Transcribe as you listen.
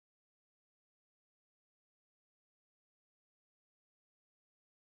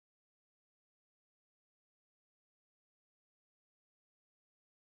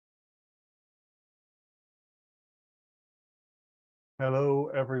Hello,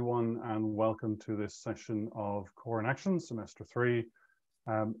 everyone, and welcome to this session of Core in Action, Semester 3,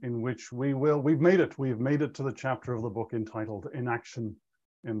 in which we've made it to the chapter of the book entitled Enaction,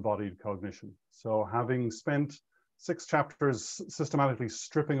 Embodied Cognition. So having spent 6 chapters systematically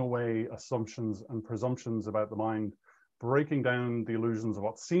stripping away assumptions and presumptions about the mind, breaking down the illusions of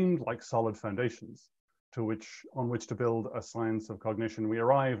what seemed like solid foundations on which to build a science of cognition, we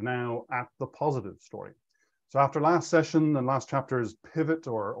arrive now at the positive story. So after last session and last chapter's pivot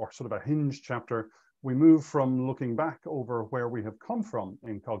or sort of a hinge chapter, we move from looking back over where we have come from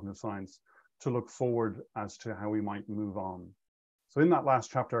in cognitive science to look forward as to how we might move on. So in that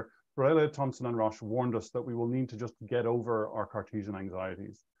last chapter, Valérie, Thompson, and Roche warned us that we will need to just get over our Cartesian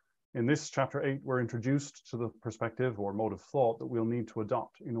anxieties. In this chapter 8, we're introduced to the perspective or mode of thought that we'll need to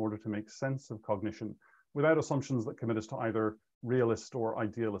adopt in order to make sense of cognition without assumptions that commit us to either realist or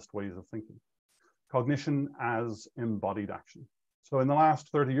idealist ways of thinking. Cognition as embodied action. So in the last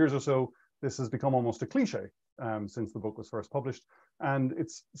 30 years or so, this has become almost a cliche since the book was first published. And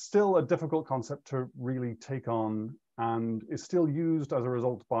it's still a difficult concept to really take on and is still used as a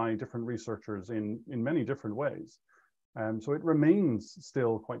result by different researchers in many different ways. So it remains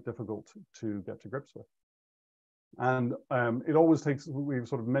still quite difficult to get to grips with. And it always takes, we've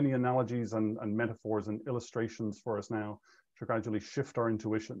sort of many analogies and metaphors and illustrations for us now to gradually shift our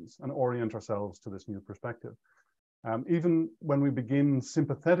intuitions and orient ourselves to this new perspective. Even when we begin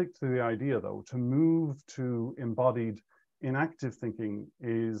sympathetic to the idea, though, to move to embodied inactive thinking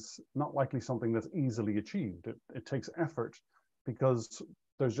is not likely something that's easily achieved. It takes effort because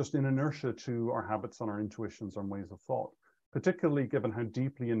there's just an inertia to our habits and our intuitions and ways of thought, particularly given how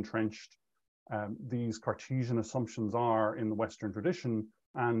deeply entrenched these Cartesian assumptions are in the Western tradition,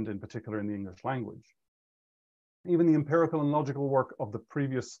 and in particular in the English language. Even the empirical and logical work of the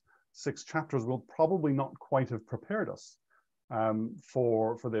previous 6 chapters will probably not quite have prepared us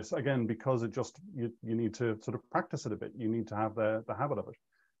for this, again, because it just, you need to sort of practice it a bit. You need to have the habit of it.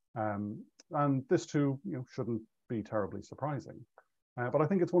 And this too, shouldn't be terribly surprising. But I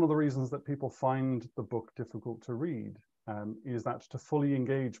think it's one of the reasons that people find the book difficult to read. Is that to fully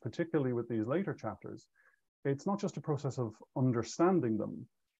engage, particularly with these later chapters, it's not just a process of understanding them,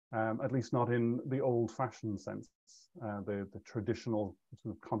 at least not in the old-fashioned sense, the traditional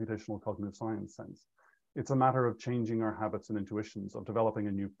sort of computational cognitive science sense. It's a matter of changing our habits and intuitions, of developing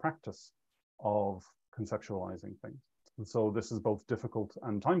a new practice of conceptualizing things. And so this is both difficult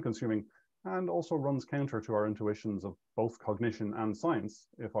and time-consuming, and also runs counter to our intuitions of both cognition and science,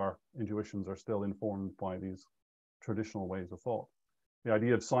 if our intuitions are still informed by these traditional ways of thought. The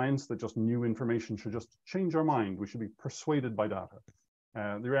idea of science that just new information should just change our mind, we should be persuaded by data.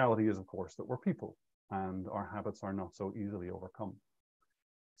 The reality is, of course, that we're people and our habits are not so easily overcome.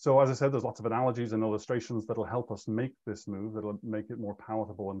 So as I said, there's lots of analogies and illustrations that'll help us make this move, that'll make it more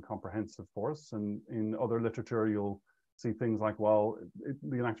palatable and comprehensive for us. And in other literature, you'll see things like, well,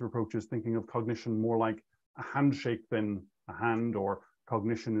 the enactive approach is thinking of cognition more like a handshake than a hand, or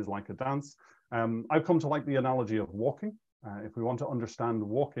cognition is like a dance. I've come to like the analogy of walking. If we want to understand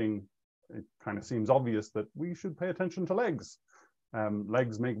walking, it kind of seems obvious that we should pay attention to legs.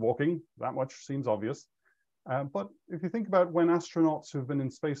 Legs make walking, that much seems obvious. But if you think about when astronauts who've been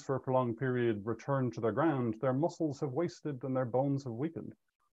in space for a prolonged period return to their ground, their muscles have wasted and their bones have weakened.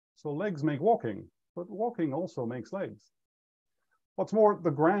 So legs make walking, but walking also makes legs. What's more,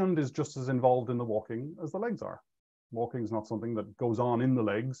 the ground is just as involved in the walking as the legs are. Walking is not something that goes on in the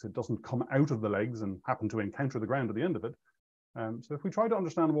legs. It doesn't come out of the legs and happen to encounter the ground at the end of it. So if we try to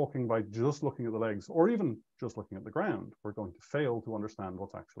understand walking by just looking at the legs, or even just looking at the ground, we're going to fail to understand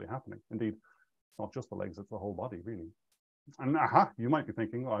what's actually happening. Indeed, it's not just the legs, it's the whole body, really. And aha, you might be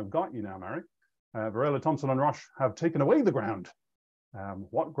thinking, oh, I've got you now, Mary. Valérie, Thompson, and Roche have taken away the ground.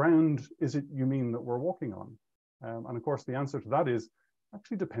 What ground is it you mean that we're walking on? And of course, the answer to that is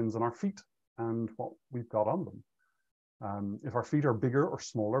actually depends on our feet and what we've got on them. If our feet are bigger or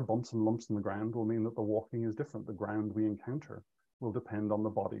smaller, bumps and lumps in the ground will mean that the walking is different. The ground we encounter will depend on the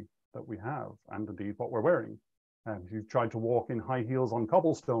body that we have and indeed what we're wearing. If you've tried to walk in high heels on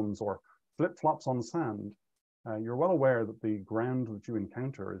cobblestones or flip-flops on sand, you're well aware that the ground that you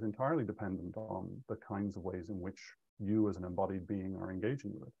encounter is entirely dependent on the kinds of ways in which you as an embodied being are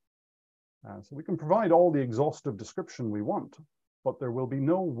engaging with it. So we can provide all the exhaustive description we want, but there will be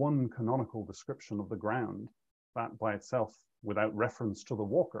no one canonical description of the ground that by itself, without reference to the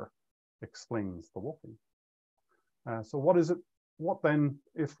walker, explains the walking. So what is it? What then,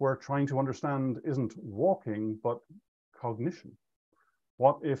 if we're trying to understand, isn't walking, but cognition?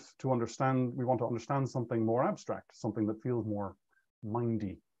 What if to understand, we want to understand something more abstract, something that feels more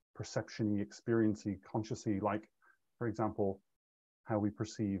mindy, perception-y, experience-y, conscious-y, like, for example, how we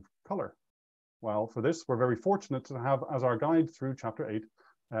perceive color. Well, for this, we're very fortunate to have as our guide through chapter 8,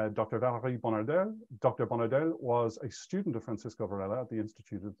 Dr. Valérie Bonnardel. Dr. Bonnardel was a student of Francisco Varela at the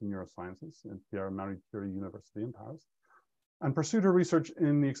Institute of Neurosciences in Pierre-Marie Curie University in Paris, and pursued her research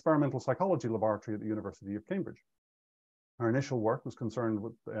in the experimental psychology laboratory at the University of Cambridge. Her initial work was concerned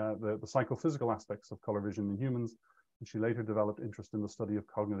with the psychophysical aspects of color vision in humans, and she later developed interest in the study of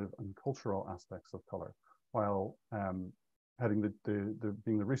cognitive and cultural aspects of color, while heading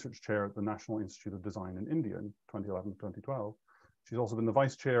being the research chair at the National Institute of Design in India in 2011-2012. She's also been the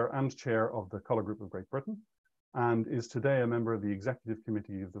vice chair and chair of the Color Group of Great Britain, and is today a member of the executive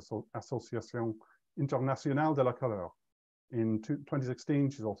committee of the Association Internationale de la Couleur. In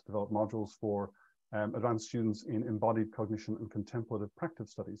 2016, she's also developed modules for advanced students in embodied cognition and contemplative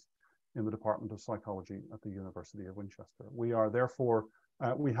practice studies in the Department of Psychology at the University of Winchester. We are therefore,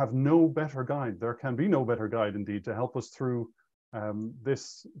 we have no better guide. There can be no better guide indeed to help us through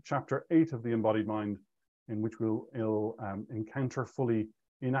this chapter 8 of the Embodied Mind, in which we'll encounter fully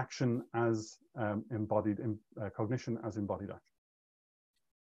inaction as embodied cognition as embodied action.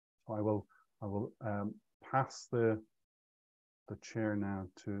 So I will pass the chair now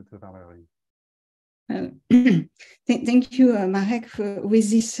to Valérie. Thank you, Marek, with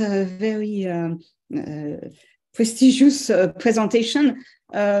this very prestigious presentation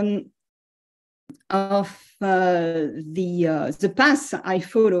of the path I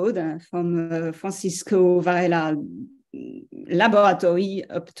followed from Francisco Varela laboratory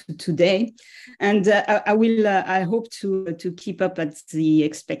up to today, and I hope to keep up at the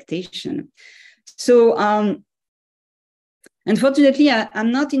expectation. So. Unfortunately,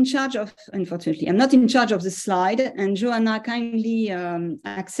 I'm not in charge of the slide, and Joanna kindly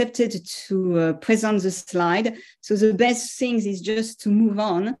accepted to present the slide. So the best thing is just to move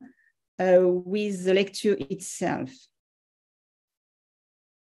on with the lecture itself.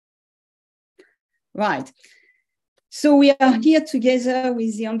 Right. So we are here together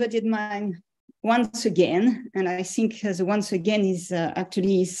with the Embodied Mind once again, and I think the once again is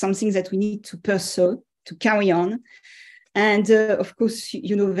actually something that we need to pursue, to carry on. And of course,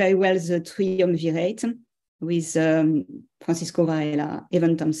 you know very well the triumvirate with Francisco Varela,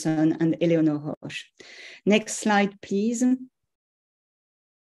 Evan Thompson, and Eleanor Roche. Next slide, please.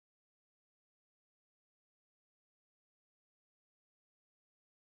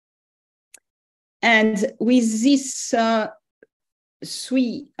 And with this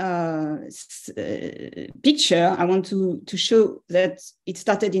three picture, I want to show that it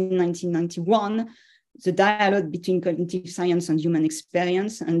started in 1991, the dialogue between cognitive science and human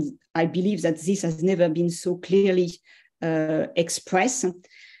experience. And I believe that this has never been so clearly expressed.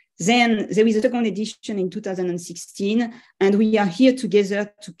 Then there is a second edition in 2016, and we are here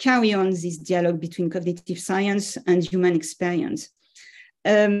together to carry on this dialogue between cognitive science and human experience.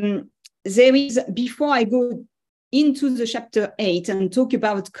 There is, before I go into the chapter 8 and talk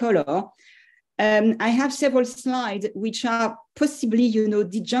about color, I have several slides which are possibly, you know,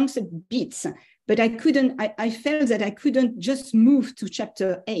 disjuncted bits, but I felt that I couldn't just move to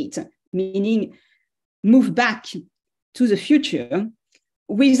chapter 8, meaning move back to the future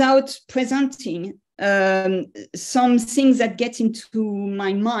without presenting some things that get into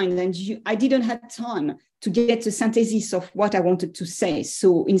my mind. And I didn't have time to get a synthesis of what I wanted to say.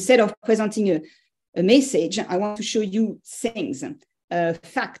 So instead of presenting a message, I want to show you things,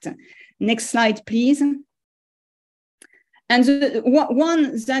 fact. Next slide, please. And the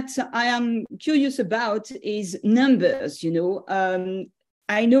one that I am curious about is numbers. You know,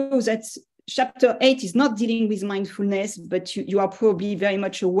 I know that chapter 8 is not dealing with mindfulness, but you are probably very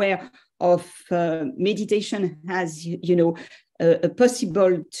much aware of meditation as, you know, a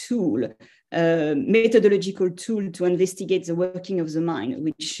possible tool, methodological tool to investigate the working of the mind,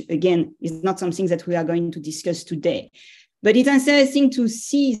 which again is not something that we are going to discuss today. But it's interesting to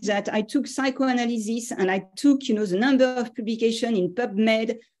see that I took psychoanalysis and I took, you know, the number of publications in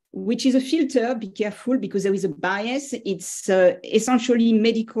PubMed, which is a filter. Be careful because there is a bias. It's essentially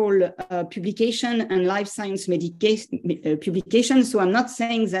medical publication and life science publication. So I'm not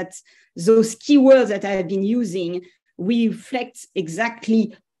saying that those keywords that I have been using reflect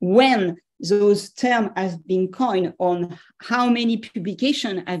exactly when those terms have been coined on how many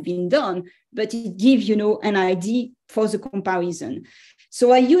publications have been done, but it gives, you know, an idea for the comparison.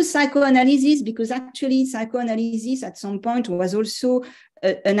 So I use psychoanalysis because actually psychoanalysis at some point was also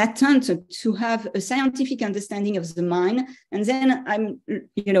an attempt to have a scientific understanding of the mind. And then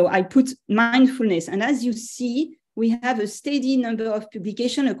I put mindfulness. And as you see, we have a steady number of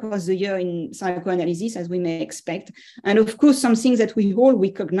publications across the year in psychoanalysis, as we may expect. And of course, some things that we all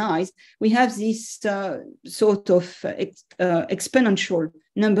recognize, we have this sort of exponential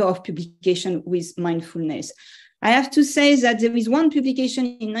number of publications with mindfulness. I have to say that there is one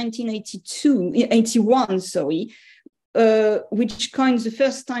publication in 1981, which coins the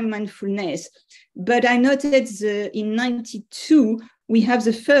first time mindfulness. But I noted in 92, we have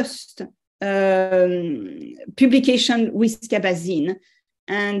the first publication with Kabat-Zinn.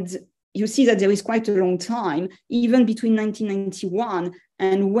 And you see that there is quite a long time, even between 1991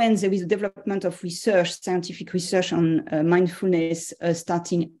 and when there is a development of research, scientific research on mindfulness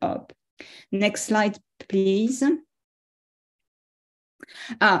starting up. Next slide, please.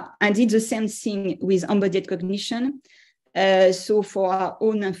 I did the same thing with embodied cognition. So for our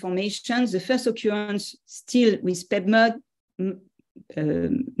own information, the first occurrence still with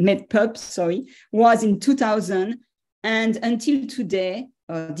MedPub, was in 2000. And until today,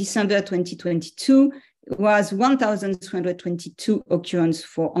 December 2022, was 1,322 occurrence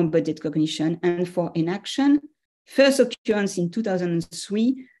for embodied cognition. And for Enaction, first occurrence in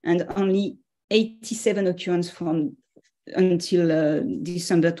 2003, and only 87 occurrence from until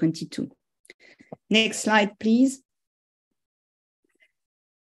December 22. Next slide, please.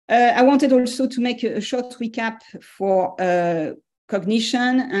 I wanted also to make a short recap for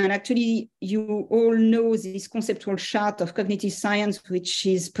cognition. And actually, you all know this conceptual chart of cognitive science, which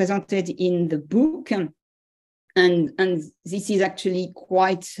is presented in the book. And this is actually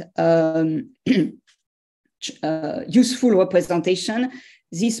quite useful representation.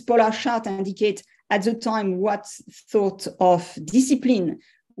 This polar chart indicates at the time what sort of discipline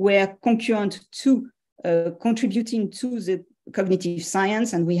were concurrent to contributing to the cognitive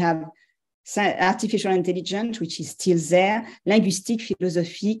science. And we have artificial intelligence, which is still there, linguistic,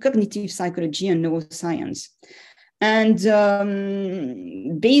 philosophy, cognitive psychology, and neuroscience. And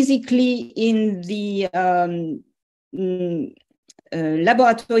basically in the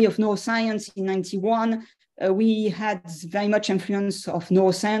laboratory of neuroscience in 91, we had very much influence of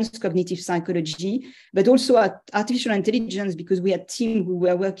neuroscience, cognitive psychology, but also artificial intelligence, because we had team who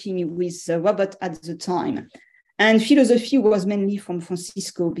were working with robots at the time. And philosophy was mainly from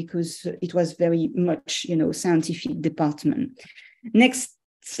Francisco, because it was very much, scientific department. Next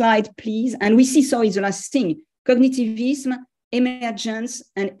slide, please. And we see, the last thing, cognitivism, emergence,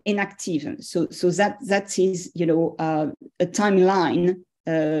 and enactive. So that is, a timeline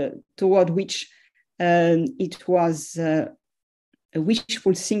toward which it was a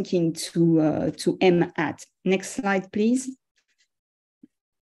wishful thinking to aim at. Next slide, please.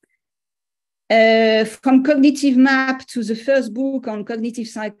 From cognitive map to the first book on cognitive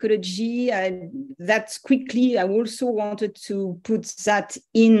psychology, that quickly, I also wanted to put that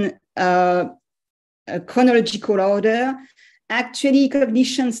in a chronological order. Actually,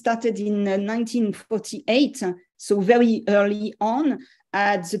 cognition started in 1948, so very early on,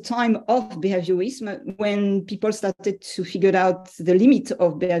 at the time of behaviorism, when people started to figure out the limit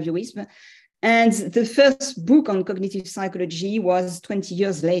of behaviorism. And the first book on cognitive psychology was 20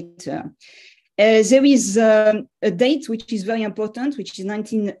 years later. There is a date which is very important, which is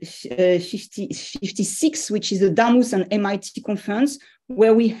 1956, which is the Dartmouth and MIT conference,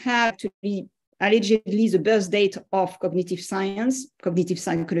 where we have to be allegedly the birth date of cognitive science, cognitive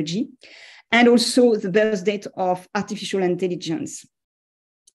psychology, and also the birth date of artificial intelligence.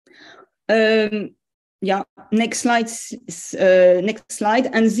 Next slide.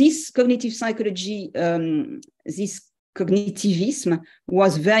 And this cognitive psychology, this cognitivism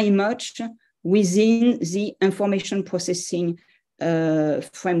was very much within the information processing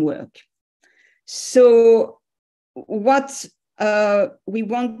framework. So what we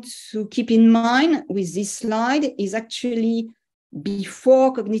want to keep in mind with this slide is actually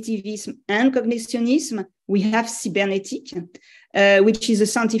before cognitivism and cognitionism, we have cybernetic, which is a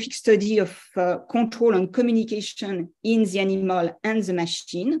scientific study of control and communication in the animal and the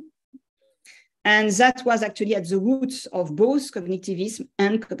machine. And that was actually at the roots of both cognitivism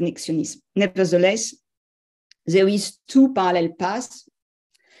and cognitionism. Nevertheless, there is two parallel paths.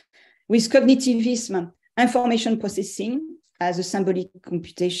 With cognitivism, information processing as a symbolic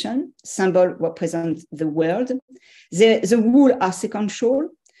computation, symbol represents the world. The rules are sequential.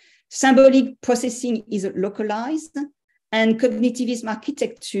 Symbolic processing is localized, and cognitivism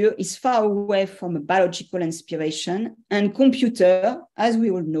architecture is far away from biological inspiration, and computer, as we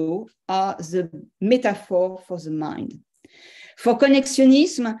all know, are the metaphor for the mind. For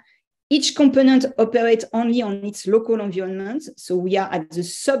connectionism, each component operates only on its local environment, so we are at the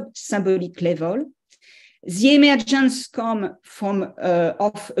sub-symbolic level. The emergence comes from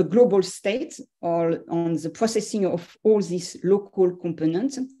of a global state or on the processing of all these local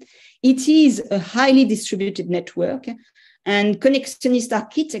components. It is a highly distributed network, and connectionist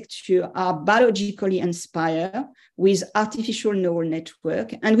architecture are biologically inspired with artificial neural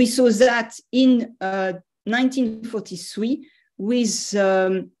network. And we saw that in 1943 with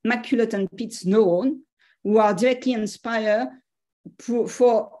Maculot and Pitt's neuron, who are directly inspired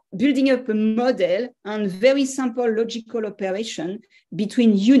for building up a model and very simple logical operation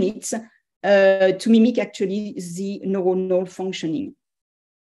between units to mimic actually the neuronal functioning.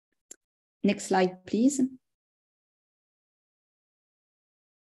 Next slide, please.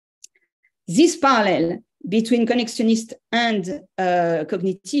 This parallel between connectionist and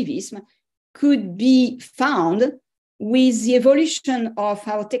cognitivism could be found with the evolution of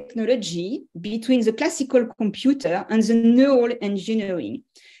our technology between the classical computer and the neural engineering.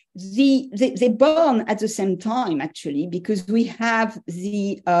 They're born at the same time, actually, because we have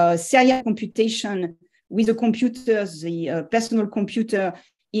the serial computation with the computers, the personal computer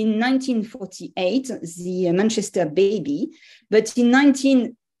in 1948, the Manchester baby. But in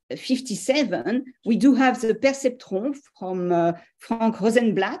 1957, we do have the perceptron from Frank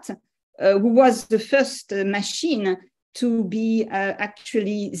Rosenblatt, who was the first machine to be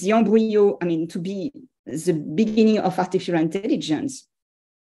actually the embryo, to be the beginning of artificial intelligence.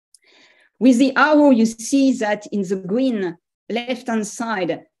 With the arrow, you see that in the green left-hand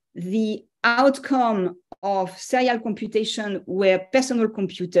side, the outcome of serial computation were personal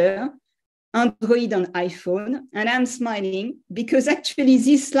computer, Android and iPhone. And I'm smiling because actually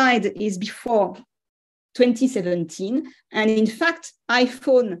this slide is before 2017. And in fact,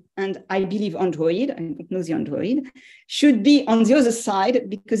 iPhone and I believe Android, I don't know the Android, should be on the other side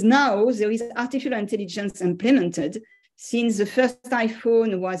because now there is artificial intelligence implemented since the first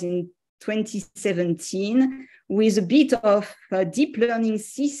iPhone was in 2017 with a bit of a deep learning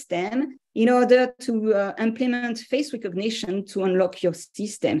system in order to implement face recognition to unlock your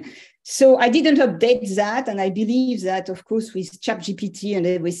system. So I didn't update that. And I believe that, of course, with ChatGPT and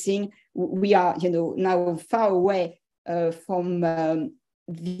everything, we are, now far away from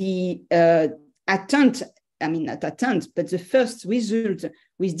the attempt, not attempt, but the first result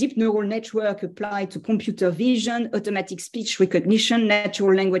with deep neural network applied to computer vision, automatic speech recognition,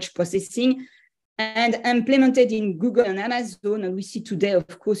 natural language processing, and implemented in Google and Amazon. And we see today,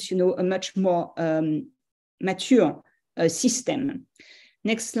 of course, a much more mature system.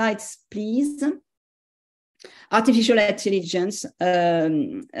 Next slides, please. Artificial intelligence,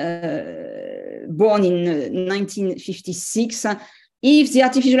 born in 1956. If the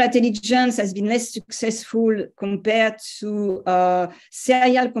artificial intelligence has been less successful compared to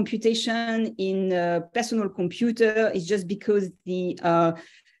serial computation in personal computer, it's just because the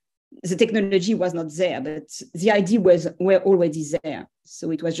technology was not there, but the idea were already there.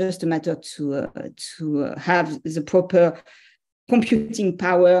 So it was just a matter to have the proper computing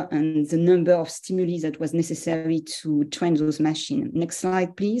power and the number of stimuli that was necessary to train those machines. Next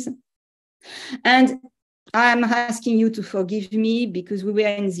slide, please. And I'm asking you to forgive me because we were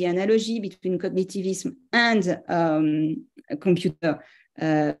in the analogy between cognitivism and computer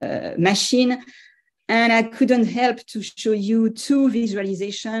machine. And I couldn't help to show you two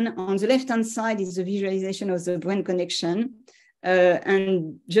visualizations. On the left-hand side is the visualization of the brain connection.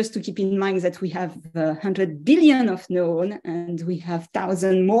 And just to keep in mind that we have 100 billion of neurons and we have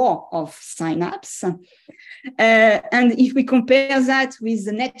 1,000 more of synapses. And if we compare that with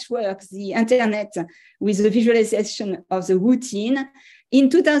the network, the internet, with the visualization of the routine, in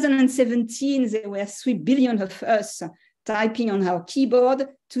 2017, there were 3 billion of us typing on our keyboard.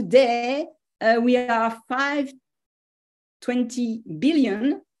 Today, we are 520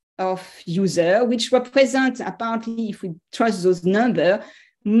 billion of users, which represent, apparently, if we trust those numbers,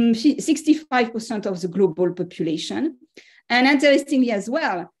 65% of the global population. And interestingly as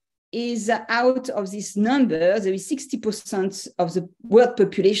well, is out of this number, there is 60% of the world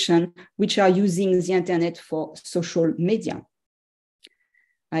population which are using the internet for social media.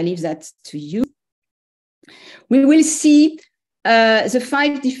 I leave that to you. We will see the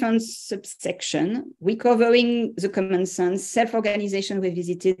 5 different subsections, recovering the common sense, self-organization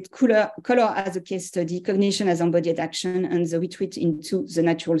revisited, color as a case study, cognition as embodied action, and the retreat into the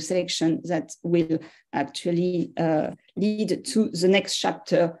natural selection that will actually lead to the next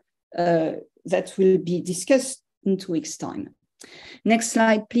chapter that will be discussed in 2 weeks' time. Next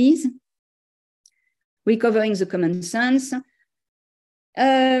slide, please. Recovering the common sense.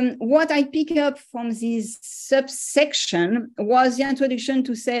 What I pick up from this subsection was the introduction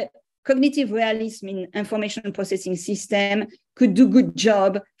to say cognitive realism in information processing system could do good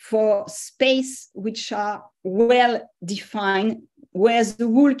job for space which are well defined, where the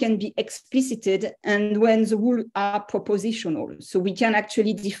rule can be explicited and when the rules are propositional. So we can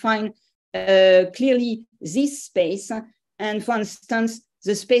actually define clearly this space. And for instance,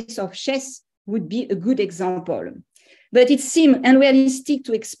 the space of chess would be a good example. But it seems unrealistic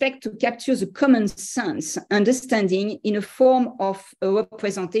to expect to capture the common sense understanding in a form of a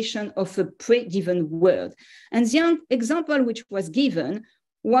representation of a pre-given word. And the example which was given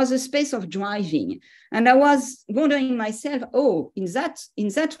was a space of driving. And I was wondering myself, oh, in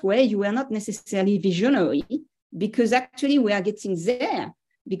that way, you were not necessarily visionary, because actually we are getting there,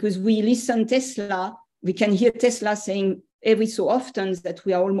 because we listen Tesla, we can hear Tesla saying every so often that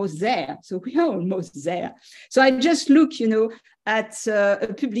we are almost there. So we are almost there. So I just look, at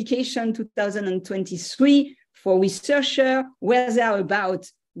a publication 2023 for researcher where they are about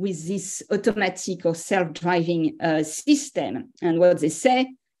with this automatic or self-driving system. And what they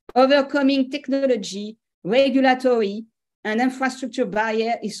say, overcoming technology, regulatory, and infrastructure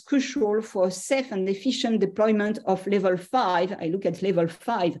barrier is crucial for safe and efficient deployment of level 5. I look at level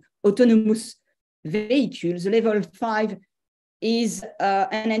 5, autonomous vehicles. Level 5 is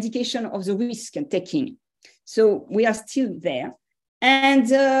an indication of the risk taking. So we are still there.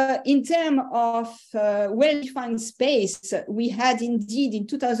 And in terms of well-defined space, we had indeed in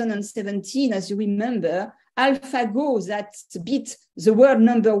 2017, as you remember, AlphaGo that beat the world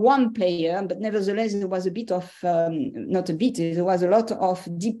 #1 player, but nevertheless, there was a bit of, there was a lot of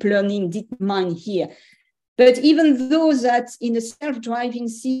deep learning, deep mind here. But even though that in a self-driving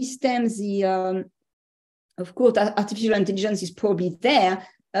system, of course, artificial intelligence is probably there,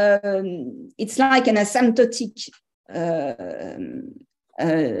 it's like an asymptotic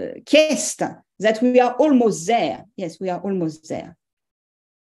case that we are almost there. Yes, we are almost there.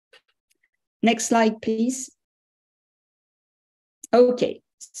 Next slide, please. Okay,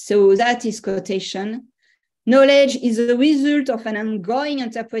 so that is quotation. Knowledge is a result of an ongoing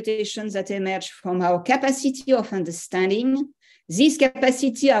interpretation that emerge from our capacity of understanding. These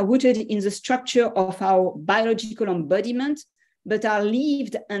capacities are rooted in the structure of our biological embodiment, but are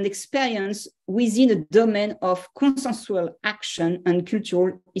lived and experienced within a domain of consensual action and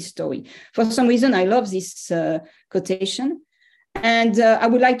cultural history. For some reason, I love this quotation. And I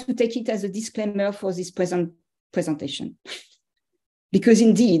would like to take it as a disclaimer for this presentation. Because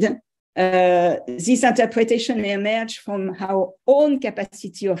indeed, this interpretation emerged from our own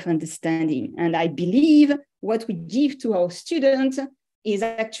capacity of understanding. And I believe what we give to our students is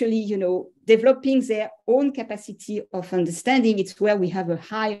actually, developing their own capacity of understanding. It's where we have a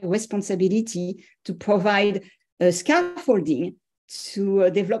high responsibility to provide a scaffolding to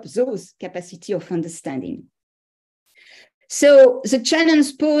develop those capacity of understanding. So the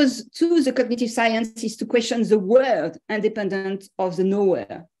challenge posed to the cognitive science is to question the word independent of the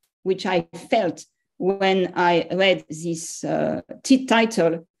knower, which I felt when I read this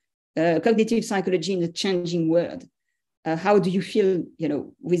title, Cognitive Psychology in the Changing World. How do you feel,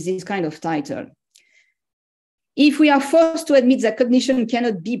 with this kind of title? If we are forced to admit that cognition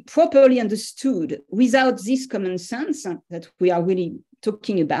cannot be properly understood without this common sense that we are really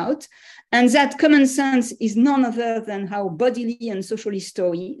talking about, and that common sense is none other than our bodily and social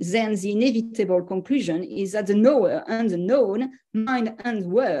history, then the inevitable conclusion is that the knower and the known, mind and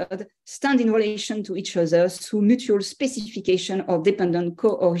word, stand in relation to each other through mutual specification or dependent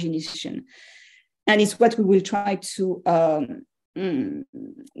co-origination. And it's what we will try to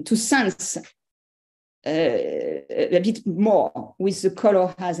sense a bit more with the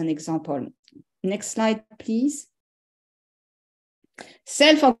color as an example. Next slide, please.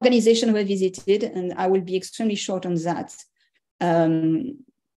 Self-organization revisited, and I will be extremely short on that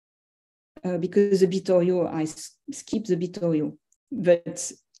because the Vittorio, I skip the Vittorio,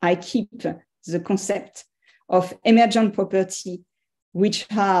 but I keep the concept of emergent property, which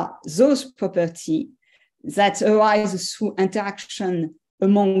are those properties that arise through interaction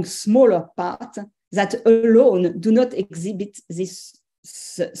among smaller parts that alone do not exhibit this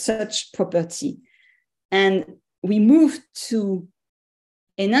such property. And we move to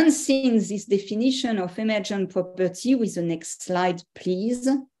enhancing this definition of emergent property with the next slide, please,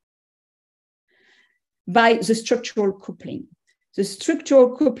 by the structural coupling. The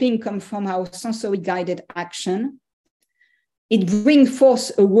structural coupling comes from our sensory guided action. It brings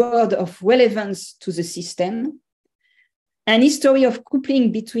forth a word of relevance to the system. An history of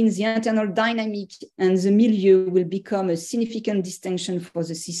coupling between the internal dynamic and the milieu will become a significant distinction for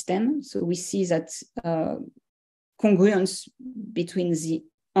the system. So we see that congruence between the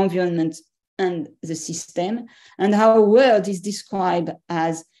environment and the system, and how a word is described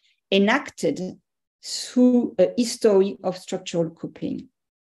as enacted through a history of structural coupling.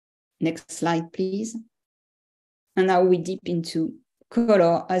 Next slide, please. And now we dip into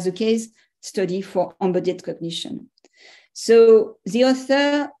color as a case study for embodied cognition. So the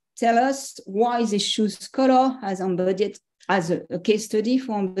author tells us why they choose color as a case study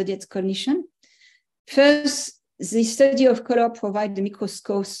for embodied cognition. First, the study of color provides the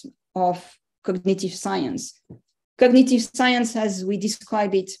microscopes of cognitive science. Cognitive science, as we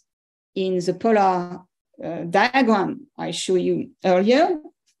describe it in the polar diagram I showed you earlier.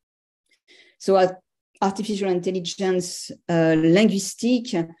 So artificial intelligence, linguistic,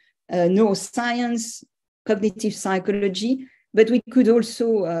 neuroscience, cognitive psychology, but we could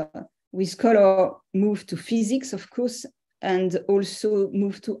also, with color, move to physics, of course, and also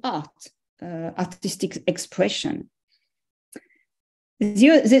move to art, artistic expression.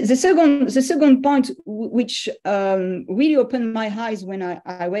 The second point, which really opened my eyes when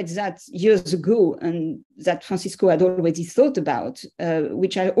I read that years ago, and that Francisco had already thought about,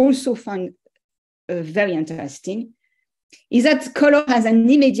 which I also find very interesting, is that color has an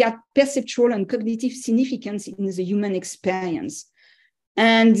immediate perceptual and cognitive significance in the human experience.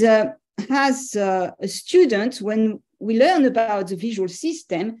 And as a student, when we learn about the visual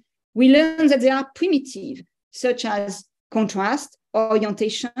system, we learn that they are primitive, such as contrast,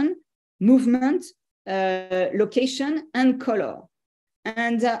 orientation, movement, location, and color.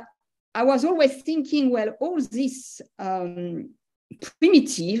 And I was always thinking, well, all these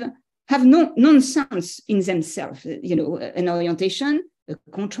primitive have no nonsense in themselves, you know, an orientation, a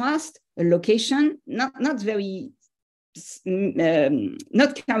contrast, a location, not very,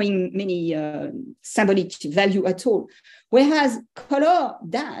 not carrying many symbolic value at all. Whereas color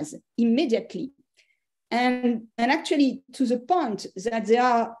does immediately. And actually to the point that there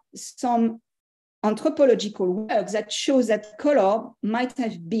are some anthropological work that shows that color might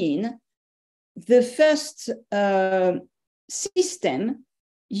have been the first system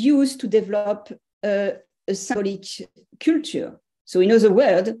used to develop a symbolic culture. So in other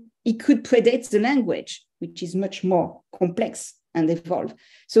words, it could predate the language, which is much more complex and evolved.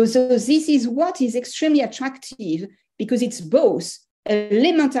 So this is what is extremely attractive, because it's both an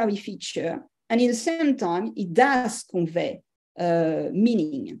elementary feature and at the same time, it does convey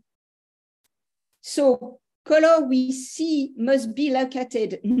meaning. So color we see must be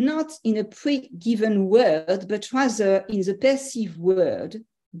located not in a pre-given word, but rather in the perceived word,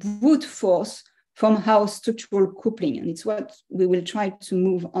 brute force from our structural coupling. And it's what we will try to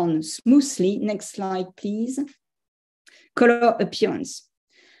move on smoothly. Next slide, please. Color appearance.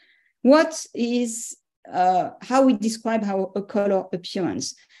 What is, how we describe a color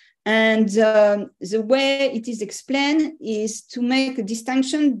appearance? And the way it is explained is to make a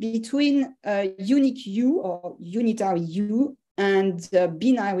distinction between unique hue or unitary hue and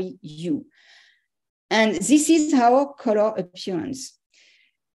binary hue. And this is our color appearance.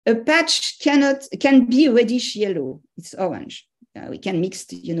 A patch can be reddish yellow, it's orange. We can mix,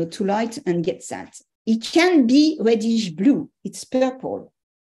 you know, two light and get that. It can be reddish blue, it's purple.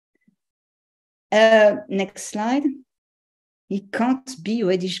 Next slide. It can't be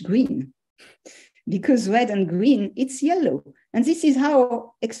reddish green, because red and green, it's yellow. And this is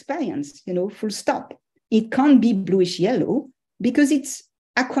our experience, you know, full stop. It can't be bluish yellow because it's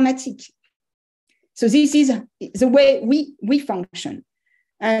achromatic. So this is the way we function.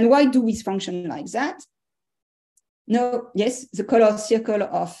 And why do we function like that? No, yes, the color circle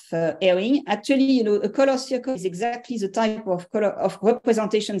of Ehring. Actually, you know, a color circle is exactly the type of color of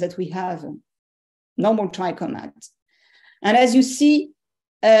representation that we have, normal trichromat. And as you see,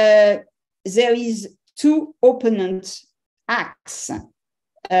 there is two opponent axes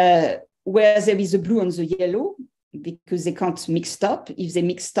where there is a blue and the yellow, because they can't mix up. If they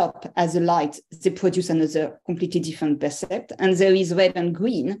mix up as a light, they produce another completely different percept. And there is red and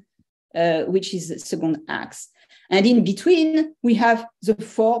green, which is the second axe. And in between, we have the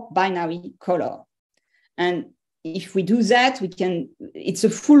four binary color. And if we do that, we can, it's a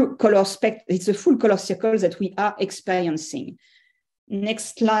full color spectrum, it's a full color circle that we are experiencing.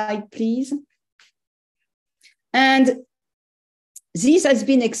 Next slide, please. And this has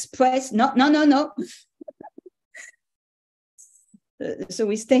been expressed, no. So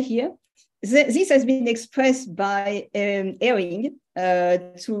we stay here. This has been expressed by Ehring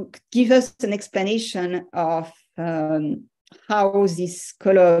to give us an explanation of how this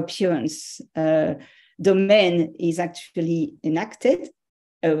color appearance domain is actually enacted,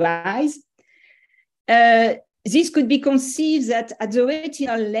 arise. This could be conceived that at the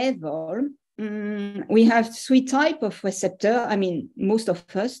retinal level, we have three types of receptor. I mean, most of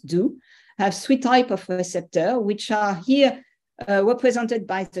us do have three types of receptor, which are here represented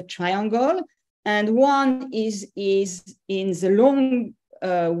by the triangle, and one is in the long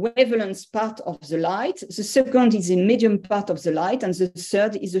wavelength part of the light. The second is in medium part of the light, and the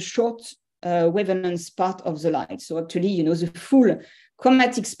third is a short wavelength part of the light. So actually, the full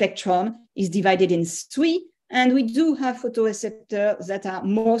chromatic spectrum is divided in three, and we do have photoreceptors that are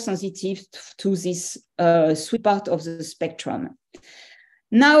more sensitive to this three part of the spectrum.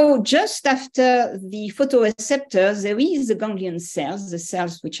 Now, just after the photoreceptors, there is the ganglion cells, the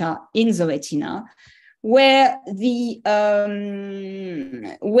cells which are in the retina, where the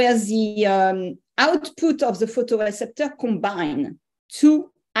output of the photoreceptor combine to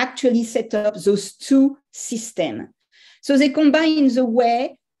actually set up those two systems. So they combine in the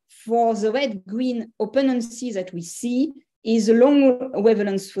way for the red-green opponency that we see is a long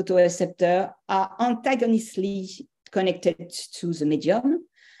wavelength photoreceptor are antagonistically connected to the medium.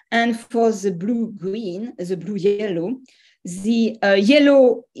 And for the blue-green, the blue-yellow, the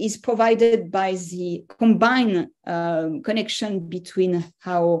yellow is provided by the combined connection between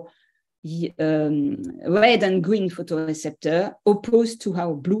how red and green photoreceptor opposed to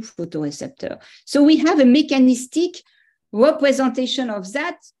our blue photoreceptor. So we have a mechanistic representation of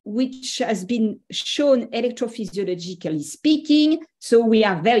that, which has been shown electrophysiologically speaking. So we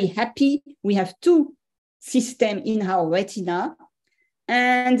are very happy. We have two systems in our retina,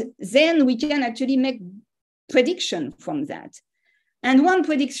 and then we can actually make prediction from that. And one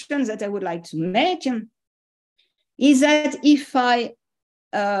prediction that I would like to make is that if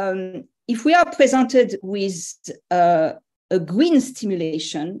we are presented with a green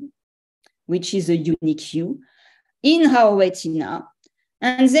stimulation, which is a unique hue, in our retina,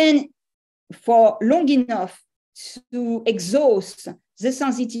 and then for long enough to exhaust the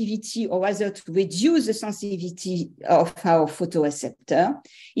sensitivity, or rather to reduce the sensitivity of our photoreceptor,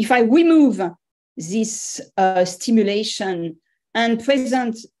 if I remove this stimulation and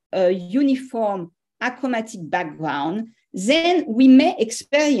present a uniform achromatic background, then we may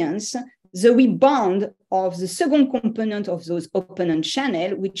experience the rebound of the second component of those opponent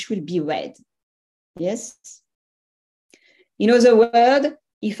channel, which will be red. Yes? In other words,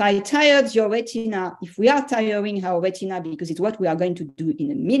 if I tired your retina, if we are tiring our retina, because it's what we are going to do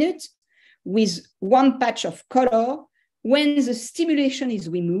in a minute, with one patch of color, when the stimulation is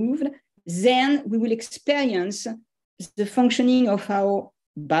removed, then we will experience the functioning of our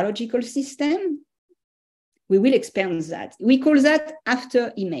biological system. We will experience that. We call that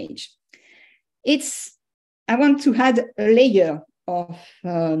after image. I want to add a layer of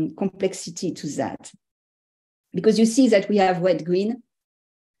complexity to that, because you see that we have red-green.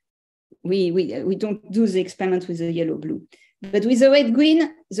 We don't do the experiment with the yellow-blue. But with the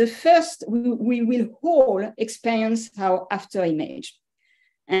red-green, the first, we will all experience our after image.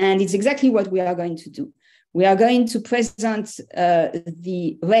 And it's exactly what we are going to do. We are going to present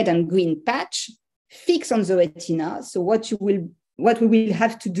the red and green patch fixed on the retina. So what we will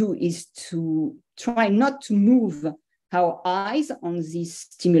have to do is to try not to move our eyes on this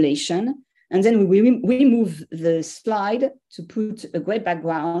stimulation. And then we will remove the slide to put a gray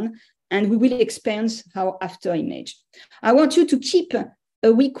background, and we will experience our after image. I want you to keep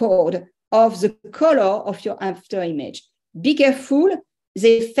a record of the color of your after image. Be careful,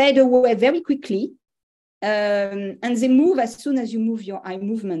 they fade away very quickly, and they move as soon as you move your eye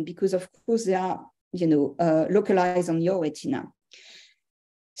movement, because of course they are, localized on your retina.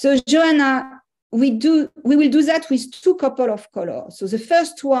 So Joanna, we will do that with two couple of colors. So the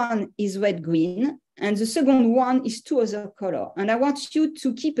first one is red-green, and the second one is two other color. And I want you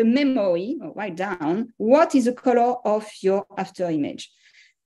to keep a memory, or write down, what is the color of your after image.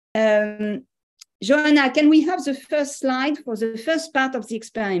 Joanna, can we have the first slide for the first part of the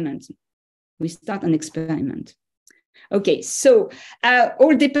experiment? We start an experiment. Okay, so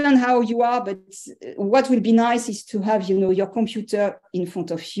all depend how you are, but what will be nice is to have, your computer in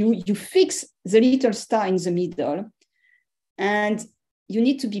front of you. You fix the little star in the middle, and you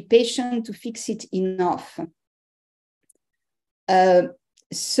need to be patient to fix it enough.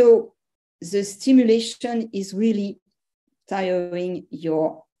 So the stimulation is really tiring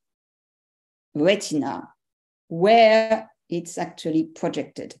your retina, where it's actually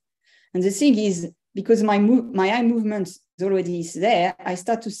projected. And the thing is, because my eye movement already is there, I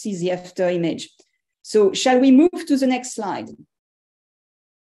start to see the after image. So shall we move to the next slide?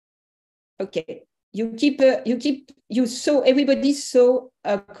 Okay, everybody saw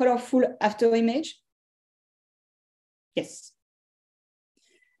a colorful after image? Yes.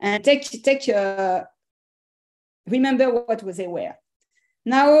 And remember what they were.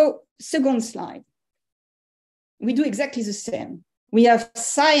 Now, second slide. We do exactly the same. We have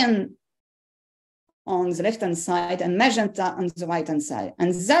cyan on the left-hand side and magenta on the right-hand side.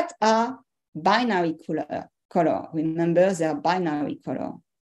 And that are binary color. Remember, they are binary color.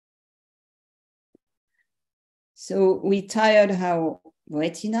 So we tired our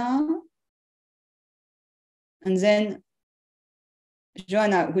retina. And then,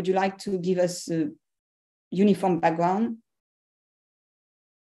 Joanna, would you like to give us a uniform background?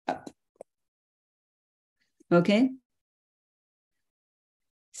 Up. Okay.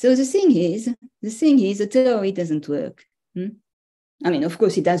 So the thing is, the theory doesn't work. I mean, of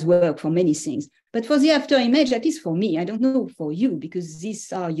course, it does work for many things, but for the after image, at least for me, I don't know for you, because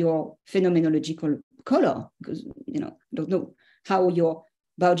these are your phenomenological color, because, I don't know how your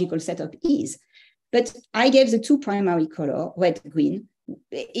biological setup is. But I gave the two primary color, red, green.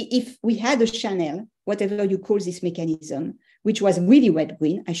 If we had a channel, whatever you call this mechanism, which was really red,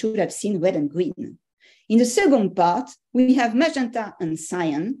 green, I should have seen red and green. In the second part, we have magenta and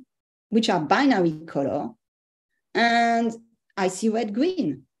cyan, which are binary color. And I see red,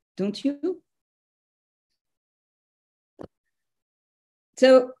 green, don't you?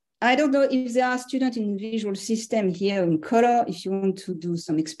 So I don't know if there are students in the visual system here in color. If you want to do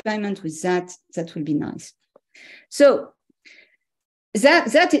some experiment with that, that will be nice. So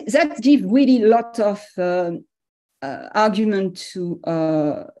that gives really a lot of argument to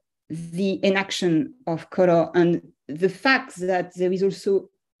the enaction of color, and the fact that there is also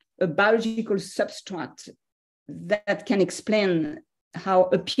a biological substrate that can explain how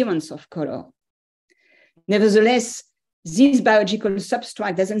appearance of color. Nevertheless, this biological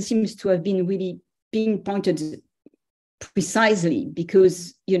substrate doesn't seem to have been really pinpointed precisely,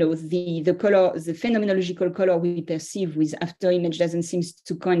 because the color, the phenomenological color we perceive with after image doesn't seem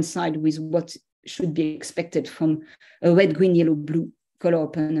to coincide with what should be expected from a red, green, yellow, blue color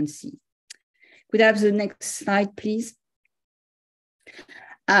opponency. Could I have the next slide, please?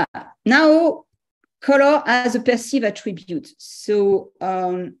 Now, color as a perceived attribute. So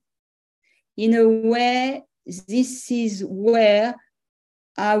in a way, this is where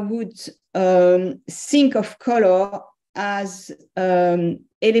I would think of color as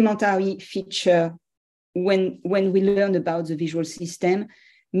elementary feature when we learn about the visual system,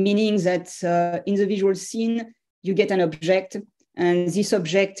 meaning that in the visual scene, you get an object, and this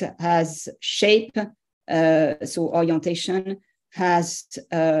object has shape, so orientation, has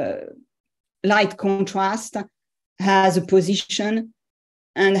light contrast, has a position,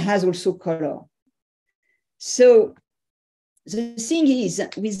 and has also color. So the thing is,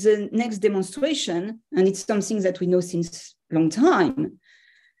 with the next demonstration, and it's something that we know since a long time,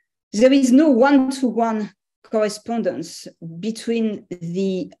 there is no one-to-one correspondence between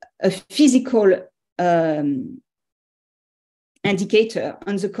the physical indicator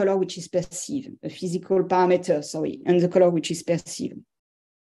and the color which is perceived, a physical parameter, sorry, and the color which is perceived.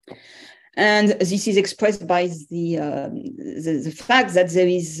 And this is expressed by the fact that there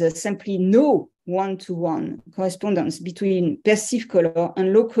is simply no one-to-one correspondence between perceived color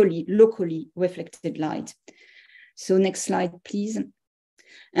and locally reflected light. So next slide, please.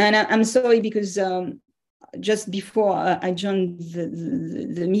 And I'm sorry, because just before I joined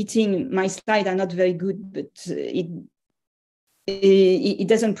the meeting, my slides are not very good, but it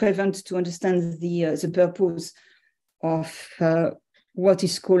doesn't prevent to understand the purpose of what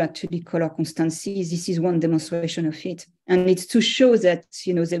is called actually color constancy. This is one demonstration of it. And it's to show that,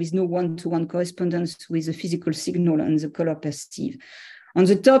 there is no one-to-one correspondence with the physical signal and the color perceived. On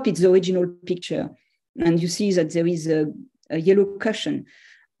the top, it's the original picture. And you see that there is a yellow cushion.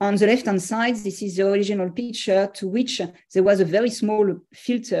 On the left-hand side, this is the original picture to which there was a very small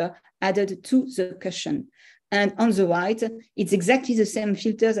filter added to the cushion. And on the right, it's exactly the same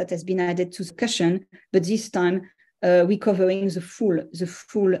filter that has been added to the cushion, but this time recovering the full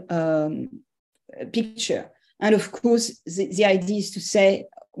picture. And of course, the idea is to say,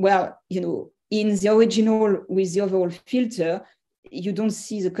 well, in the original with the overall filter, you don't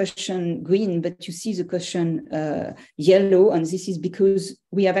see the cushion green, but you see the cushion yellow. And this is because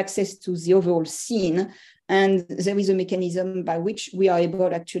we have access to the overall scene. And there is a mechanism by which we are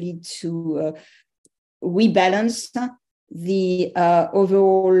able actually to rebalance the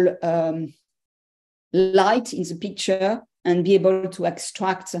overall light in the picture and be able to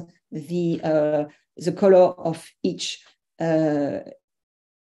extract the color of each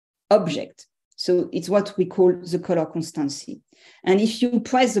object. So it's what we call the color constancy. And if you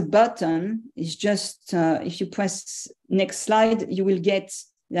press the button, it's just, if you press next slide, you will get,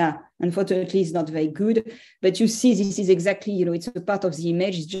 unfortunately it's not very good, but you see this is exactly, it's a part of the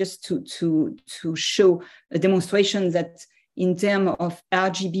image. It's just to show a demonstration that in terms of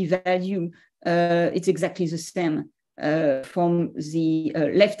RGB value, it's exactly the same from the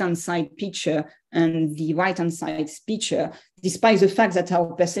left-hand side picture and the right-hand side picture, despite the fact that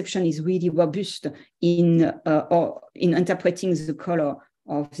our perception is really robust in interpreting the color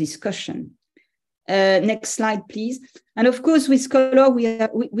of this cushion. Next slide, please. And of course, with color, we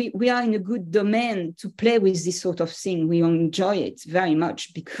are in a good domain to play with this sort of thing. We enjoy it very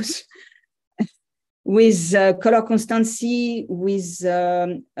much because with color constancy, with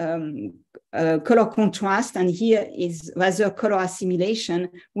color contrast, and here is rather color assimilation,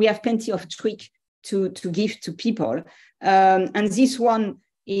 we have plenty of trick to give to people. And this one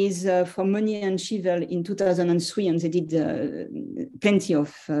is from Monnier and Chivel in 2003, and they did plenty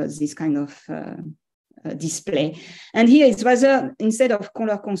of this kind of display. And here it's rather, instead of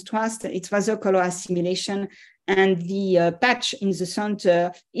color contrast, it's rather color assimilation. And the patch in the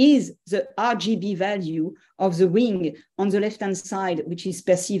center is the RGB value of the wing on the left-hand side, which is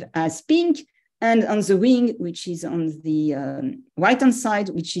perceived as pink, and on the wing, which is on the right-hand side,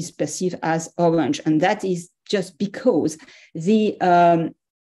 which is perceived as orange. And that is just because the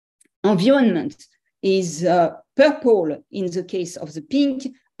environment is purple in the case of the pink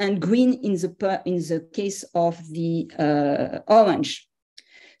and green in the case of the orange.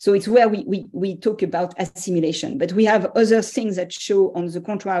 So it's where we talk about assimilation, but we have other things that show, on the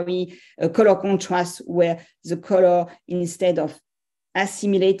contrary, color contrast, where the color, instead of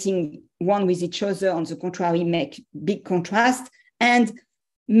assimilating one with each other, on the contrary, make big contrast. And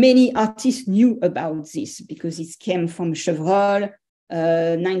many artists knew about this because it came from Chevreul,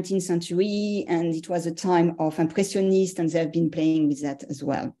 19th century, and it was a time of Impressionists, and they have been playing with that as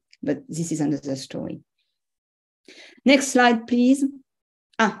well. But this is another story. Next slide, please.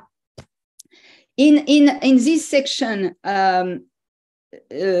 In this section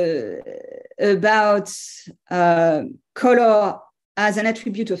about color as an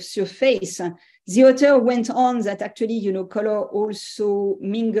attribute of surface, the author went on that actually, you know, color also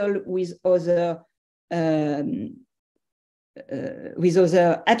mingle with other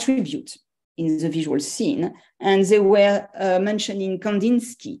attributes in the visual scene, and they were mentioning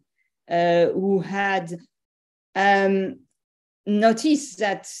Kandinsky, who had noticed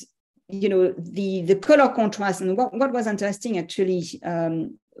that, you know, the color contrast. And what was interesting actually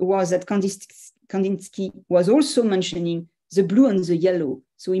was that Kandinsky was also mentioning the blue and the yellow.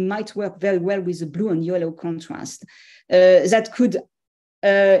 So it might work very well with the blue and yellow contrast that could,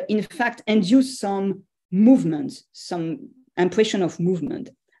 in fact, induce some movement, some impression of movement.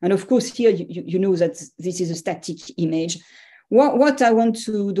 And of course, here you know that this is a static image. What I want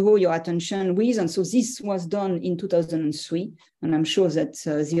to draw your attention with, and so this was done in 2003, and I'm sure that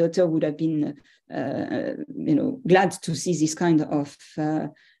the author would have been, you know, glad to see this kind of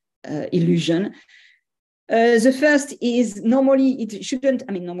illusion. The first is normally it shouldn't.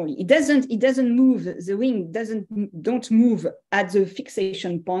 I mean, normally it doesn't move. The wing don't move at the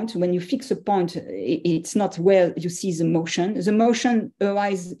fixation point. When you fix a point, it's not where you see the motion. The motion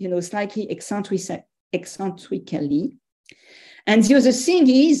arises, you know, slightly eccentrically. And the other thing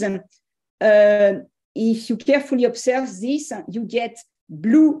is, if you carefully observe this, you get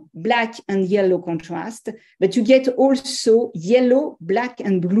blue, black, and yellow contrast, but you get also yellow, black,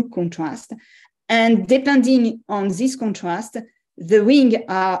 and blue contrast. And depending on this contrast, the wings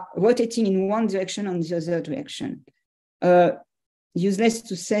are rotating in one direction or the other direction. Useless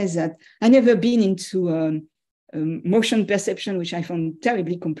to say that I've never been into motion perception, which I found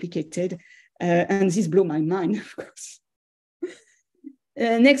terribly complicated, and this blew my mind, of course.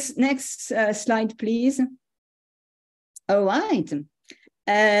 Next slide, please. All right.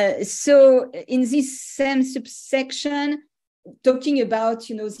 So in this same subsection, talking about,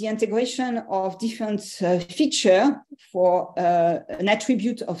 you know, the integration of different feature for an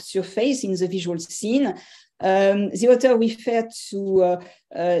attribute of surface in the visual scene, the author referred to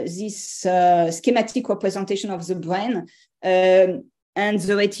this schematic representation of the brain and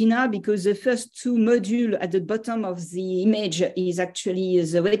the retina, because the first two modules at the bottom of the image is actually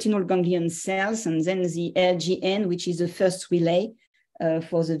the retinal ganglion cells, and then the LGN, which is the first relay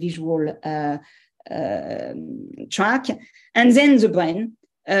for the visual track, and then the brain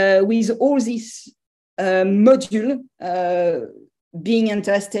with all these modules being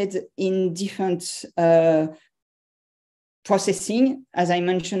interested in different processing, as I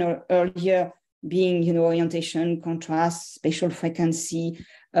mentioned earlier, being, you know, orientation, contrast, spatial frequency,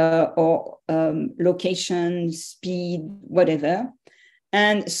 or location, speed, whatever.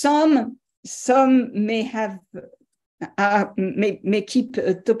 And some may have may keep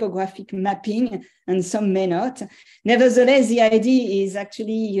a topographic mapping, and some may not. Nevertheless, the idea is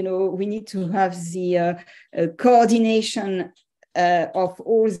actually, you know, we need to have the coordination of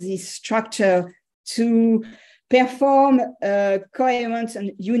all this structure to perform a coherent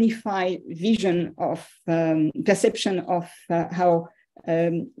and unified vision of perception of how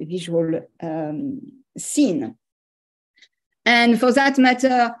visual seen. And for that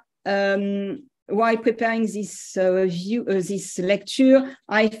matter, while preparing this this lecture,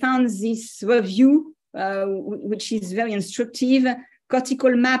 I found this review, which is very instructive.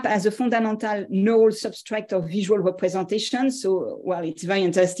 Cortical map as a fundamental neural substrate of visual representation. So, well, it's very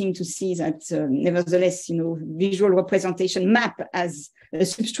interesting to see that, nevertheless, visual representation map as a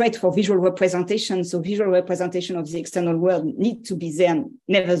substrate for visual representation. So, visual representation of the external world need to be there,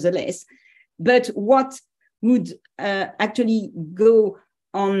 nevertheless. But what would actually go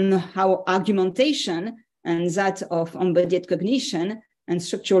on how argumentation and that of embodied cognition and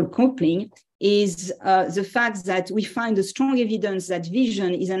structural coupling is the fact that we find a strong evidence that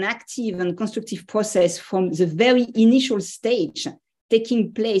vision is an active and constructive process from the very initial stage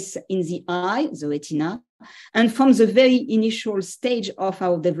taking place in the eye, the retina, and from the very initial stage of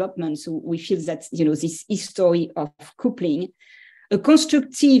our development. So we feel that, this history of coupling, a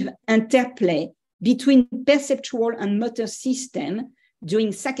constructive interplay between perceptual and motor system during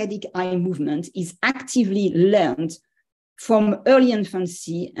saccadic eye movement is actively learned from early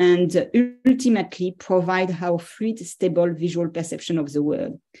infancy and ultimately provide how fluid, stable visual perception of the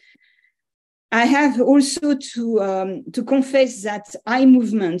world. I have also to confess that eye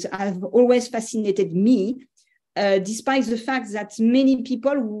movement have always fascinated me, despite the fact that many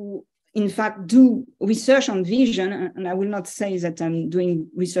people who, in fact, do research on vision, and I will not say that I'm doing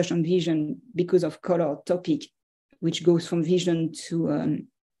research on vision because of color topic, which goes from vision to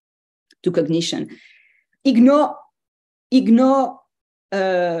cognition, ignore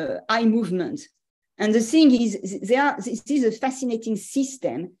eye movement. And the thing is, this is a fascinating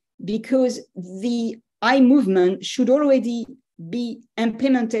system because the eye movement should already be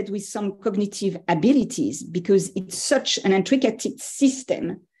implemented with some cognitive abilities because it's such an intricate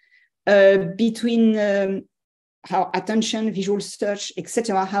system between how attention, visual search,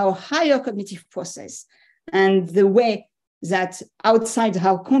 etc., how higher cognitive process and the way that outside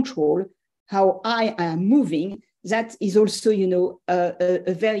our control, how I am moving, that is also,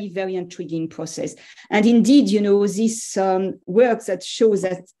 a very, very intriguing process. And indeed, this work that shows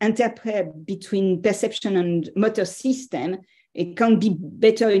that interplay between perception and motor system, it can be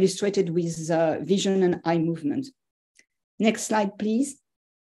better illustrated with vision and eye movement. Next slide, please.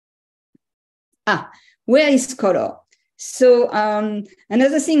 Where is color? So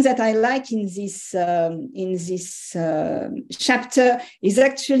another thing that I like in this chapter is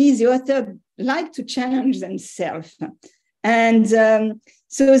actually the author like to challenge themselves, and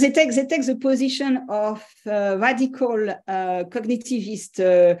so they take the position of radical cognitivist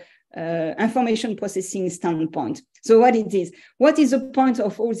information processing standpoint. So what is the point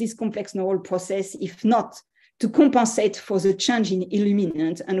of all this complex neural process if not to compensate for the change in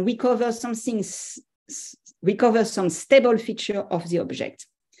illuminant and recover some stable feature of the object?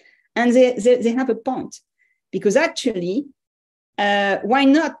 And they have a point, because actually, why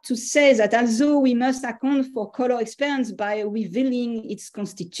not to say that although we must account for color experience by revealing its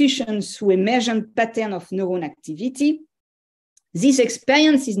constitution through emergent pattern of neuron activity, this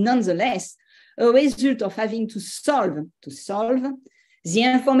experience is nonetheless a result of having to solve the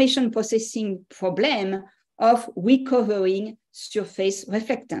information processing problem of recovering surface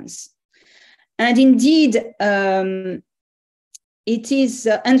reflectance. And indeed, it is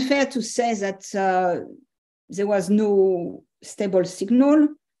unfair to say that there was no stable signal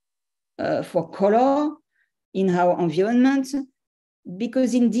for color in our environment,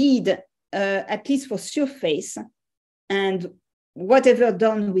 because indeed, at least for surface and whatever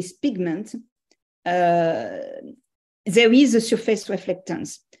done with pigment, there is a surface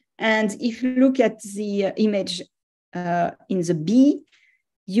reflectance. And if you look at the image in the B,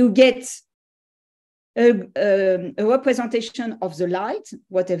 you get a representation of the light,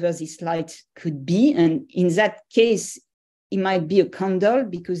 whatever this light could be. And in that case, it might be a candle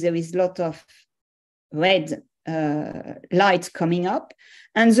because there is a lot of red light coming up.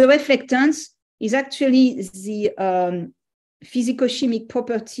 And the reflectance is actually the physico-chemic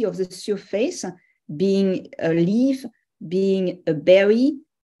property of the surface, being a leaf, being a berry,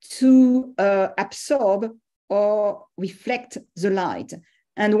 to absorb or reflect the light.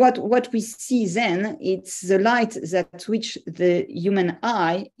 And what we see then, it's the light that which the human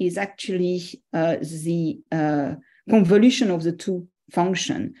eye is actually the convolution of the two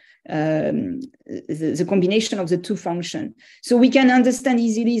function, the combination of the two function. So we can understand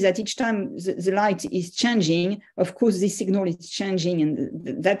easily that each time the light is changing, of course, this signal is changing.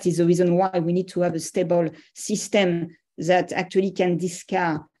 And that is the reason why we need to have a stable system that actually can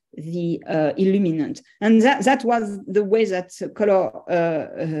discard the illuminant. And that was the way that color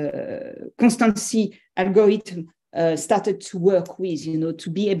constancy algorithm started to work with, to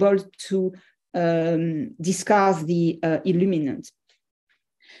be able to discard the illuminant.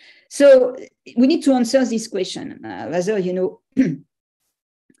 So we need to answer this question, whether,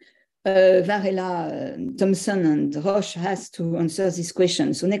 Varela, Thompson, and Roche has to answer this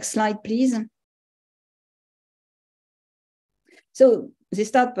question. So next slide, please. So they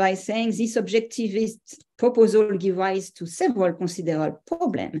start by saying this objectivist proposal gives rise to several considerable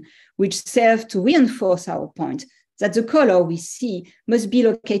problems, which serve to reinforce our point that the color we see must be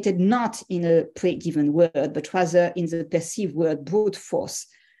located not in a pre-given word, but rather in the perceived word brought forth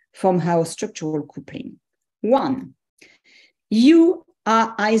from our structural coupling. One, you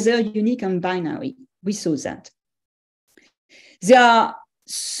are either unique and binary. We saw that. There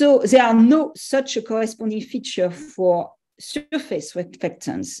are no such a corresponding feature for surface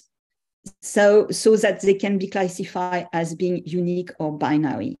reflectance, so that they can be classified as being unique or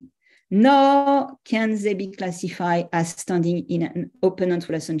binary, nor can they be classified as standing in an opponent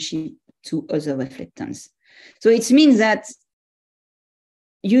relationship to other reflectance. So it means that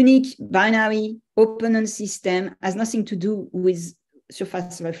unique, binary, opponent system has nothing to do with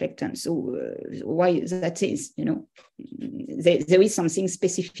surface reflectance. So why that is, there is something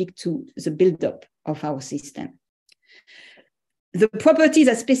specific to the buildup of our system. The properties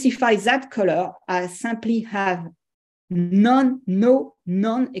that specify that color are simply have no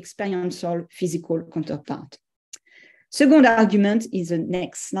non-experiential physical counterpart. Second argument is the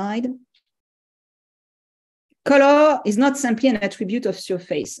next slide. Color is not simply an attribute of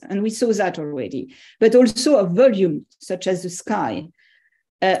surface, and we saw that already, but also of volume, such as the sky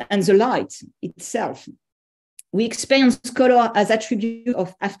and the light itself. We experience color as attribute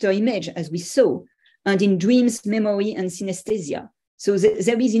of after image, as we saw, and in dreams, memory, and synesthesia. So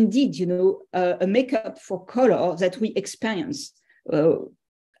there is indeed, a makeup for color that we experience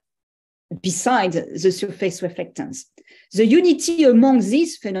beside the surface reflectance. The unity among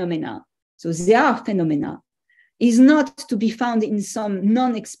these phenomena, so they are phenomena, is not to be found in some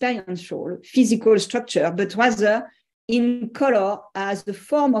non-experiential physical structure, but rather in color as the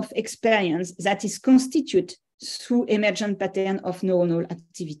form of experience that is constituted through emergent pattern of neuronal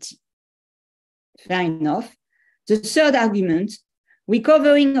activity. Fair enough. The third argument,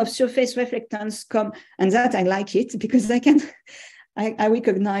 recovering of surface reflectance come, and that I like it because I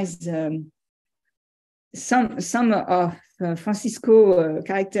recognize some of Francisco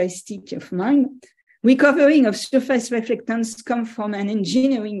characteristic of mine. Recovering of surface reflectance come from an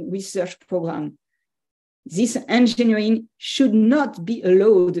engineering research program. This engineering should not be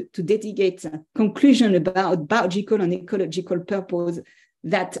allowed to dedicate a conclusion about biological and ecological purpose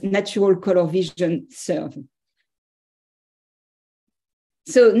that natural color vision serve.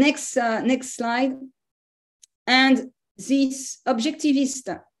 So next slide. And this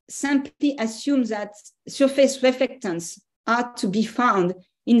objectivist simply assumes that surface reflectance are to be found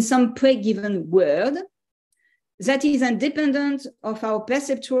in some pre-given word that is independent of our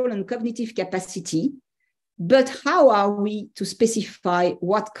perceptual and cognitive capacity. But how are we to specify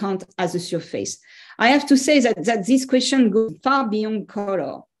what counts as a surface? I have to say that this question goes far beyond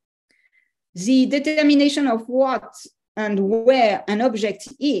color. The determination of what and where an object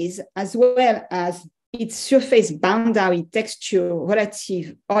is, as well as its surface boundary, texture,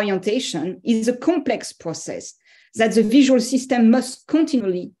 relative orientation, is a complex process that the visual system must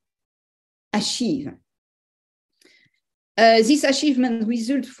continually achieve. This achievement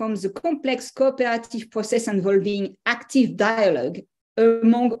results from the complex cooperative process involving active dialogue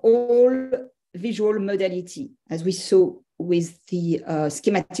among all visual modality, as we saw with the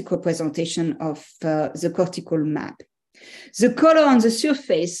schematic representation of the cortical map. The color on the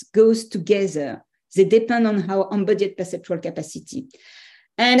surface goes together. They depend on our embodied perceptual capacity.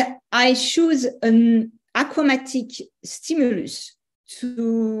 And I choose an achromatic stimulus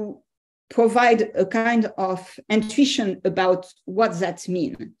to provide a kind of intuition about what that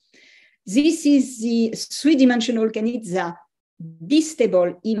means. This is the three-dimensional Kanitsa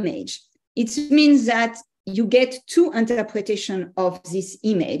bistable image. It means that you get two interpretations of this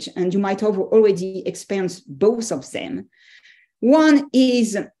image, and you might have already experienced both of them. One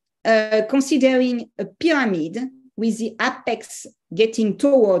is considering a pyramid with the apex getting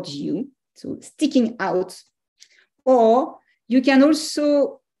towards you, so sticking out, or you can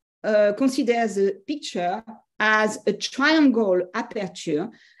also consider the picture as a triangle aperture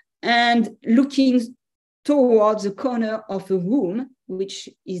and looking towards the corner of a room, which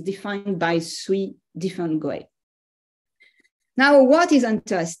is defined by three different grades. Now, what is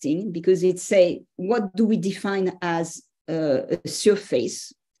interesting, because it says, what do we define as a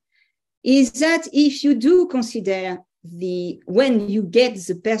surface? is that if you do consider when you get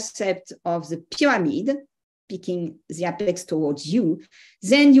the percept of the pyramid, picking the apex towards you,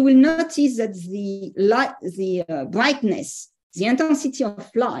 then you will notice that the brightness, the intensity of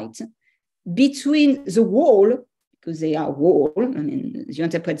light between the wall, because they are wall, I mean, you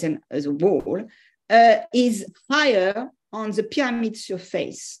interpret them as a wall, is higher on the pyramid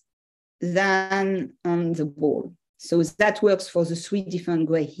surface than on the wall. So that works for the 3 different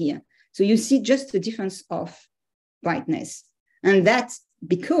gray here. So you see just the difference of brightness. And that's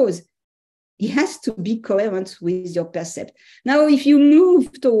because it has to be coherent with your percept. Now, if you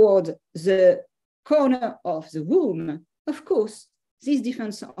move toward the corner of the room, of course, this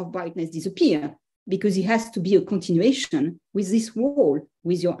difference of brightness disappears because it has to be a continuation with this wall,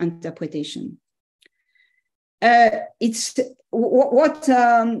 with your interpretation. It's what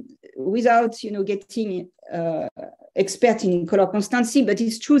without getting expert in color constancy, but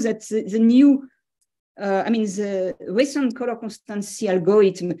it's true that the recent color constancy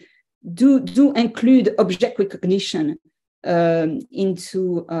algorithm do include object recognition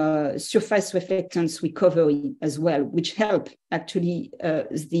into surface reflectance recovery as well, which help actually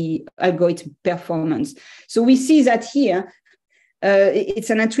the algorithm performance. So we see that here it's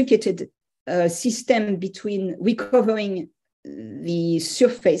an intricate system between recovering the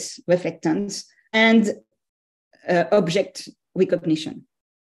surface reflectance and object recognition.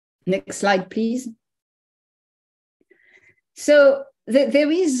 Next slide, please. So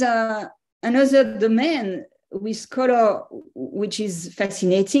there is another domain with color, which is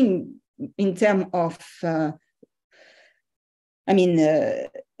fascinating in terms of,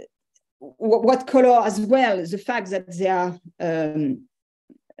 what color as well, the fact that they are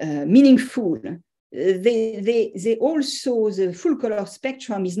meaningful. They also, the full color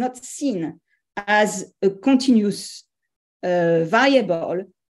spectrum is not seen as a continuous variable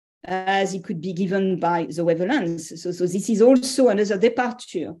as it could be given by the wavelengths. So this is also another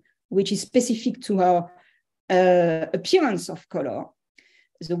departure, which is specific to our appearance of color,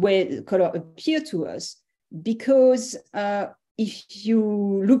 the way the color appear to us, because if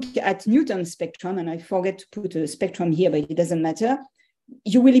you look at Newton's spectrum, and I forget to put a spectrum here, but it doesn't matter,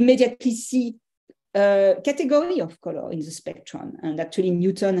 you will immediately see a category of color in the spectrum. And actually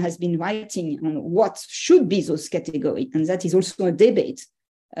Newton has been writing on what should be those categories. And that is also a debate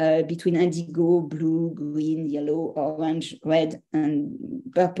between indigo, blue, green, yellow, orange, red, and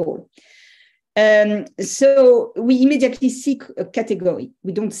purple. So we immediately see a category.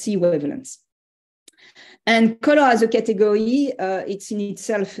 We don't see wavelengths. And color as a category, it's in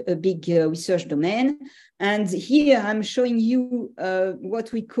itself a big research domain. And here I'm showing you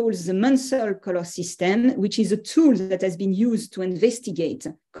what we call the Munsell color system, which is a tool that has been used to investigate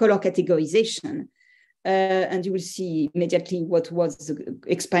color categorization. And you will see immediately what was the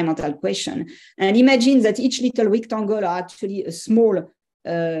experimental question. And imagine that each little rectangle are actually a small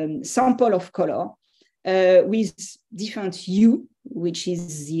sample of color with different hue, which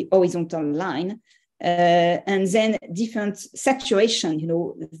is the horizontal line, and then different saturation,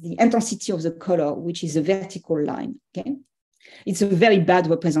 the intensity of the color, which is a vertical line, okay? It's a very bad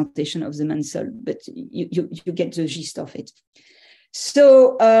representation of the Munsell, but you get the gist of it.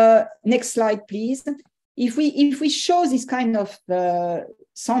 So next slide, please. If we show this kind of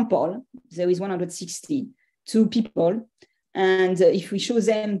sample, there is 160 to people, and if we show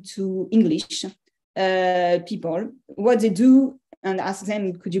them to English people, what they do, and ask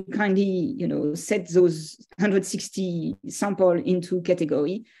them, could you kindly, set those 160 sample into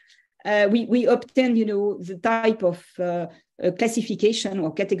category? We obtain, the type of classification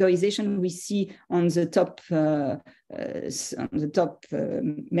or categorization we see on the top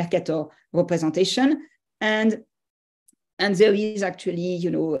Mercator representation, and there is actually,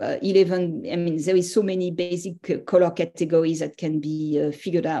 11. There is so many basic color categories that can be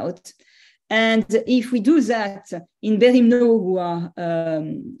figured out. And if we do that in Berimno, who are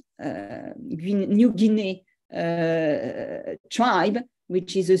New Guinea tribe,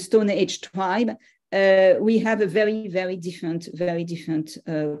 which is a Stone Age tribe, we have a very, very different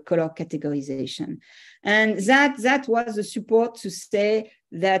color categorization. And that was a support to say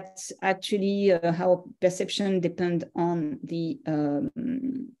that actually our perception depends on the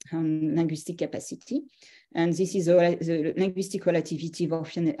on linguistic capacity. And this is the linguistic relativity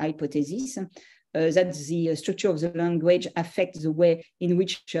Worfian hypothesis, that the structure of the language affects the way in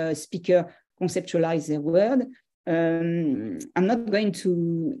which speakers conceptualize their word. I'm not going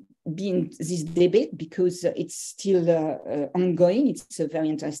to be in this debate because it's still ongoing. It's a very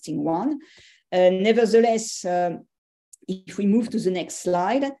interesting one. Nevertheless, if we move to the next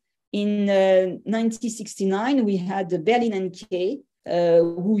slide, in 1969, we had Berlin and Kay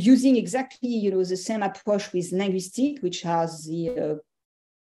who using exactly the same approach with linguistic, which has the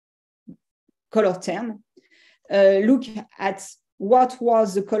color term, look at what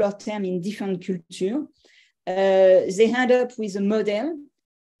was the color term in different cultures. They end up with a model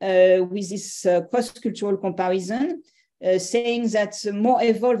with this cross-cultural comparison, saying that the more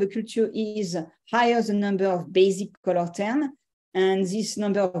evolved a culture is, higher the number of basic color terms. And this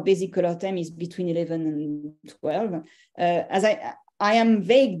number of basic color terms is between 11 and 12. As I am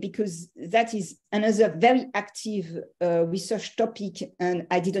vague because that is another very active research topic, and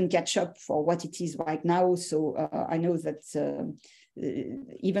I didn't catch up for what it is right now. So I know that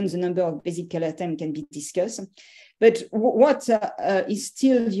even the number of basic color terms can be discussed. But what is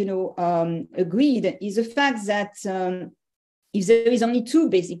still, agreed is the fact that if there is only 2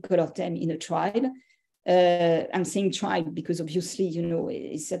 basic color terms in a tribe, I'm saying tribe because obviously,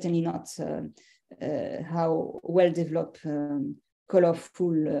 it's certainly not how well developed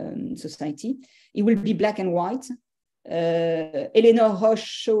colorful society. It will be black and white. Eleanor Roche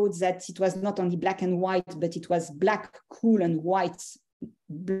showed that it was not only black and white, but it was black, cool, and white,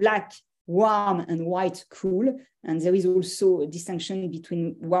 black, warm, and white, cool. And there is also a distinction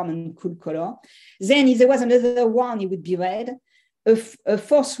between warm and cool color. Then if there was another one, it would be red. A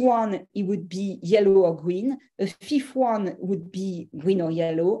fourth one, it would be yellow or green. A fifth one would be green or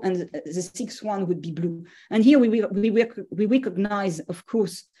yellow. And the sixth one would be blue. And here we recognize, of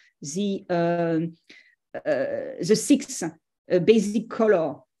course, the 6 basic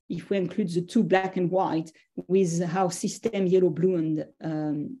color, if we include the 2 black and white, with our system yellow, blue,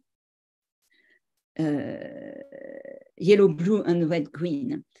 and red,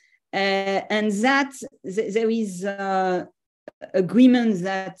 green. And that there is agreement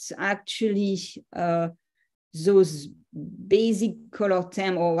that actually those basic color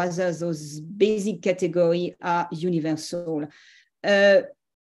terms, or rather those basic categories, are universal. I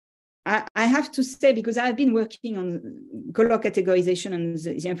have to say, because I've been working on color categorization and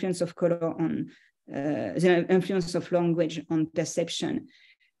the influence of color on the influence of language on perception,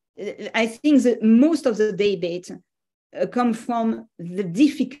 I think that most of the debate come from the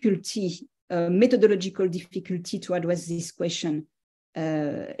difficulty, methodological difficulty to address this question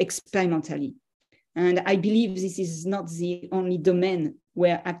experimentally. And I believe this is not the only domain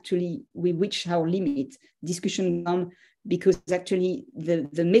where actually we reach our limit. Discussion come because actually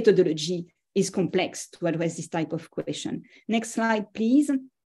the methodology is complex to address this type of question. Next slide, please.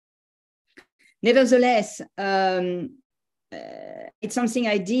 Nevertheless, it's something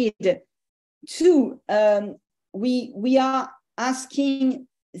I did too. We are asking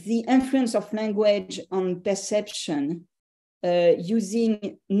the influence of language on perception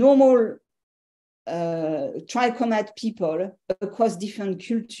using normal trichromat people across different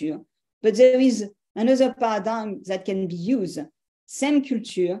cultures. But there is another paradigm that can be used, same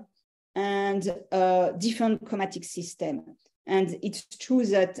culture and different chromatic system. And it's true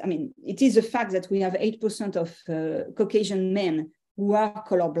that, it is a fact that we have 8% of Caucasian men who are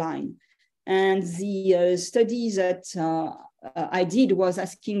colorblind. And the study that I did was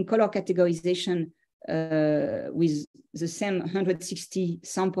asking color categorization with the same 160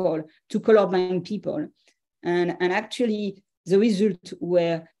 sample to colorblind people. And actually, the results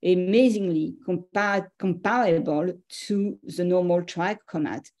were amazingly comparable to the normal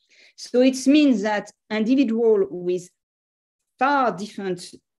trichromat. So it means that individuals with far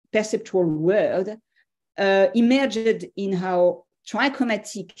different perceptual world emerged in how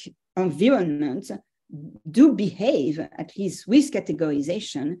trichromatic environment do behave, at least with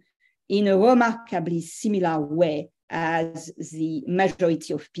categorization, in a remarkably similar way as the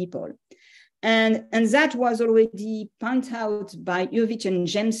majority of people. And that was already pointed out by Jurvich and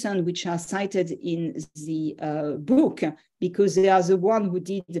Jameson, which are cited in the book, because they are the one who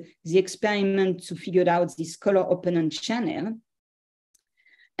did the experiment to figure out this color opponent channel.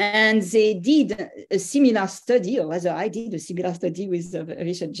 And they did a similar study, or rather I did a similar study with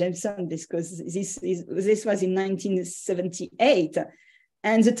Richard Jameson, because this was in 1978.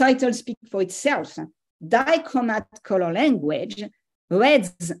 And the title speaks for itself. Dichromat color language,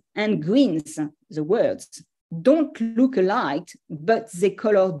 reds and greens, the words, don't look alike, but the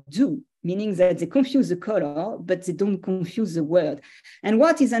color do, meaning that they confuse the color, but they don't confuse the word. And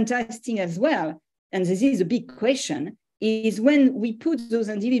what is interesting as well, and this is a big question, is when we put those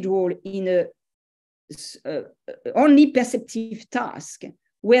individuals in a only perceptive task,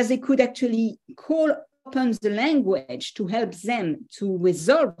 where they could actually call upon the language to help them to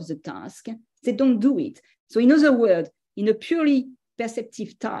resolve the task, they don't do it. So in other words, in a purely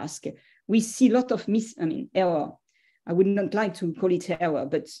perceptive task, we see a lot of error. I would not like to call it error,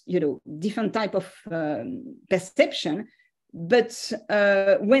 but different type of perception. But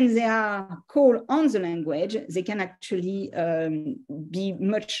when they are called on the language, they can actually be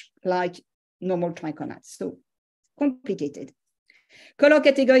much like normal trichonates. So complicated. Color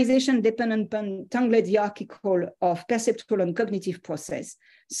categorization depends upon tangled hierarchical of perceptual and cognitive process,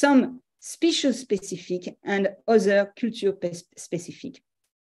 some species-specific and other culture-specific.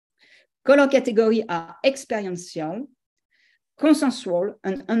 Color categories are experiential, consensual,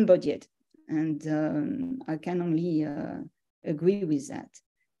 and embodied. And I can only agree with that.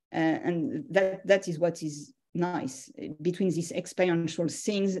 And that is what is nice between these experiential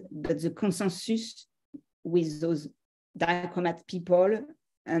things, but the consensus with those dichromat people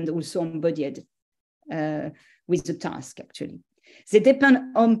and also embodied with the task, actually. They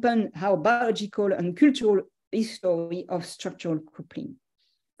depend upon how biological and cultural history of structural coupling.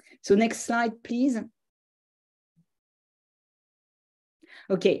 So next slide, please.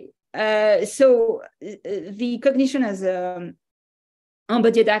 Okay, so the cognition as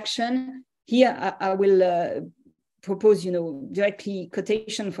embodied action. Here I will propose, directly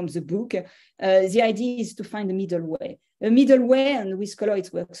quotation from the book. The idea is to find a middle way, and with color it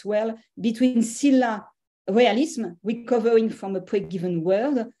works well, between realism, recovering from a pre-given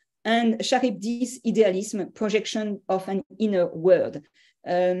world, and Charybdis idealism, projection of an inner world.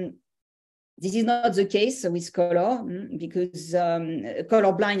 This is not the case with color, because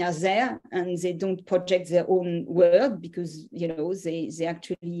colorblind are there and they don't project their own world, because they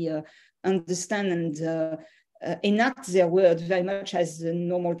actually understand and enact their world very much as a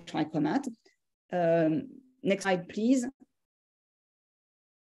normal trichomat. Next slide, please.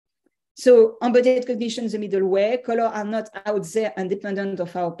 So embodied cognition is the middle way. Color are not out there independent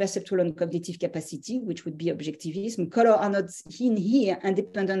of our perceptual and cognitive capacity, which would be objectivism. Color are not in here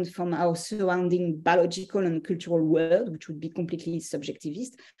independent from our surrounding biological and cultural world, which would be completely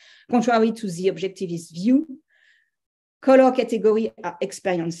subjectivist. Contrary to the objectivist view, color categories are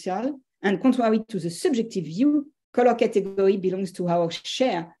experiential, and contrary to the subjective view, color category belongs to our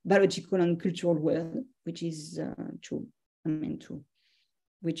shared biological and cultural world, which is true. True.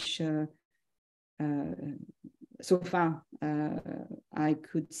 Which so far I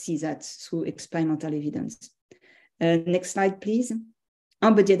could see that through experimental evidence. Next slide, please.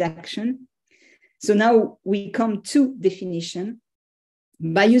 Embodied action. So now we come to definition.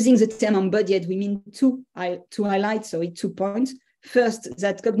 By using the term embodied, we mean to highlight 2 points. First,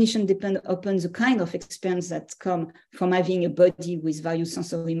 that cognition depends upon the kind of experience that comes from having a body with various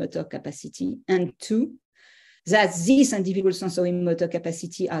sensory motor capacity. And 2, that these individual sensory motor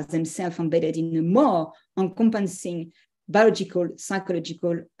capacity are themselves embedded in a more encompassing biological,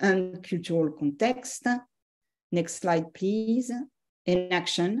 psychological, and cultural context. Next slide, please.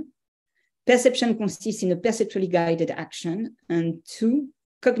 Enaction. Perception consists in a perceptually guided action. And 2,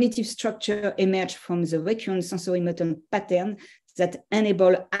 cognitive structure emerge from the recurrent sensory motor pattern that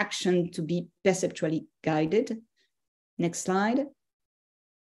enable action to be perceptually guided. Next slide.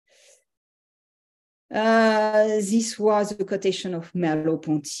 This was a quotation of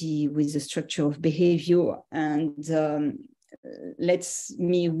Merleau-Ponty with the structure of behavior, and let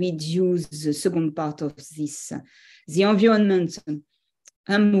me read you the second part of this. The environment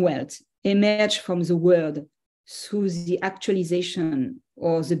and wealth emerge from the world through the actualization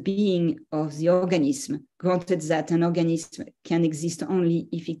or the being of the organism, granted that an organism can exist only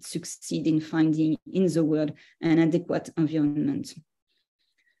if it succeeds in finding in the world an adequate environment.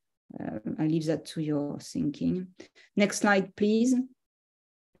 I leave that to your thinking. Next slide, please.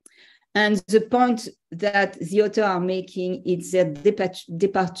 And the point that the author are making is their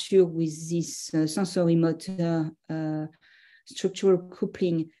departure with this sensory motor structural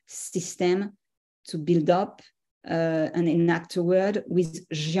coupling system to build up and enact a word with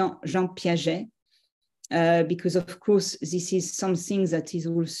Jean Piaget, because of course this is something that is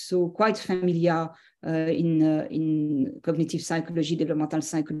also quite familiar in cognitive psychology, developmental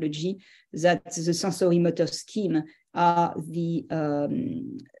psychology, that the sensory motor scheme are the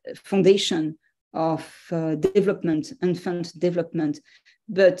foundation of development, infant development.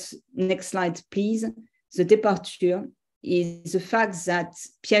 But next slide, please. The departure is the fact that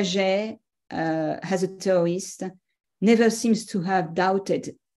Piaget, as a theorist, never seems to have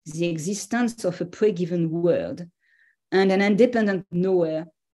doubted the existence of a pre-given world and an independent knower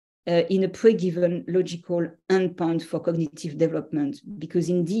in a pre-given logical endpoint for cognitive development, because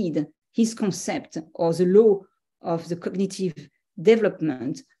indeed his concept or the law of the cognitive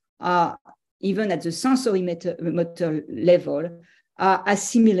development are, even at the sensory motor level, are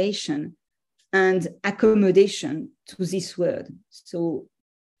assimilation and accommodation to this word. So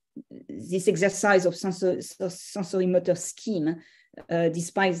this exercise of sensory motor scheme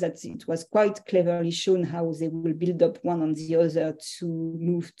despite that it was quite cleverly shown how they will build up one on the other to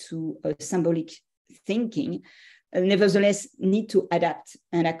move to a symbolic thinking, nevertheless need to adapt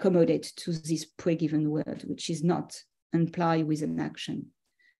and accommodate to this pre-given word, which is not implied with an action.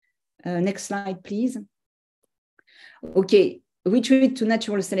 Next slide, please. Okay, retreat to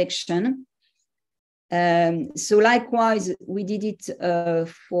natural selection. So likewise, we did it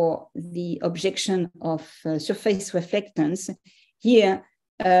for the objection of surface reflectance. Here,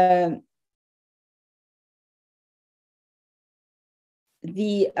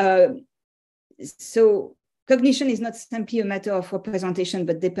 so cognition is not simply a matter of representation,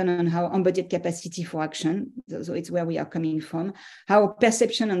 but depends on how embodied capacity for action. So it's where we are coming from. How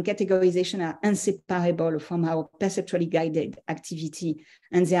perception and categorization are inseparable from our perceptually guided activity,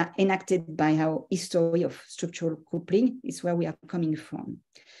 and they are enacted by our history of structural coupling. It's where we are coming from.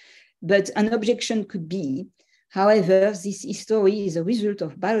 But an objection could be, however, this history is a result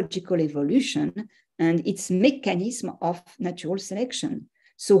of biological evolution and its mechanism of natural selection.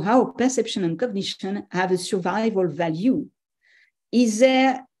 So how perception and cognition have a survival value? Is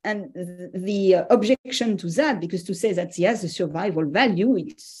there, and the objection to that, because to say that it has a survival value,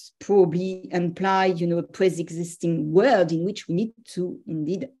 it's probably imply, a pre-existing world in which we need to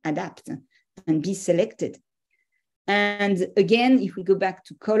indeed adapt and be selected. And again, if we go back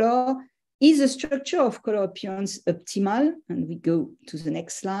to color, is the structure of color appearance optimal? And we go to the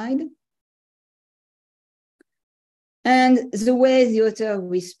next slide. And the way the author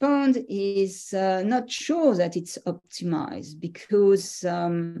responds is not sure that it's optimized, because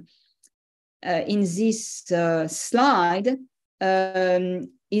in this slide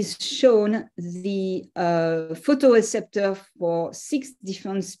is shown the photoreceptor for 6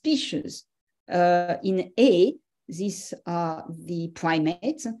 different species. In A, these are the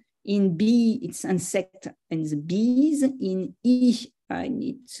primates. In B, it's insect and the bees. In E,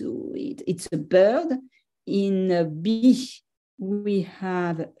 it's a bird. In B, we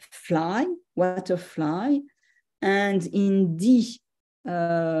have fly, water fly, and in D,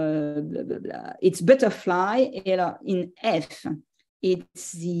 it's butterfly. In F,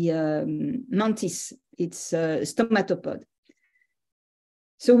 it's the mantis, it's stomatopod.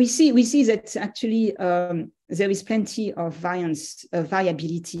 So we see that actually there is plenty of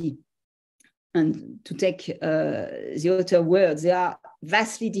variability. And to take the author words, there are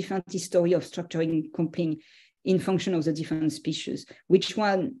vastly different history of structuring coupling in function of the different species. Which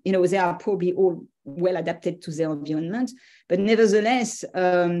one, they are probably all well adapted to their environment, but nevertheless,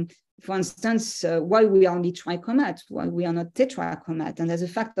 for instance, why we are only trichromat, why we are not tetrachromat, and as a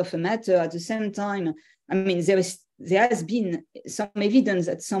fact of the matter, at the same time, I mean, there has been some evidence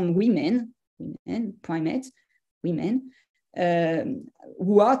that some primates,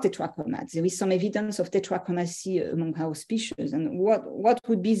 who are tetrachromats. There is some evidence of tetrachromacy among our species. And what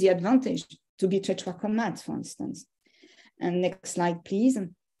would be the advantage to be tetrachromat, for instance? And next slide, please.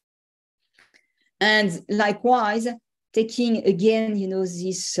 And likewise, taking again,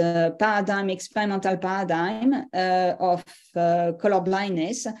 this experimental paradigm of color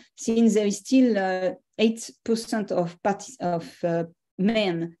blindness, since there is still 8% of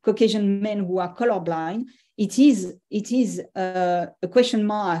men, Caucasian men who are colorblind, it is a question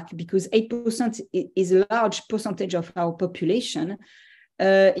mark, because 8% is a large percentage of our population.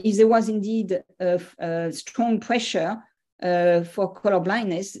 If there was indeed a strong pressure for color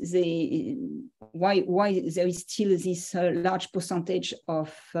blindness, why there is still this large percentage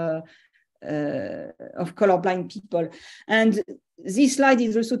of colorblind people? And this slide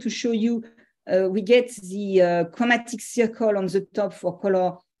is also to show you we get the chromatic circle on the top for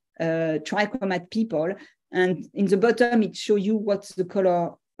color trichromat people. And in the bottom, it shows you what the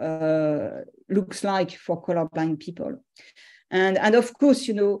color looks like for colorblind people. And of course,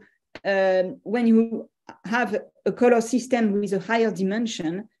 when you have a color system with a higher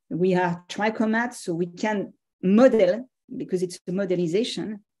dimension, we have trichromat, so we can model, because it's a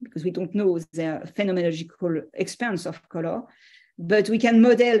modelization, because we don't know their phenomenological experience of color, but we can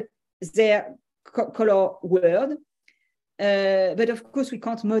model their color world. But of course, we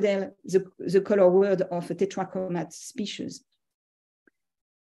can't model the color world of a tetrachromat species.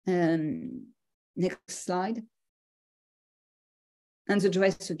 Next slide. And the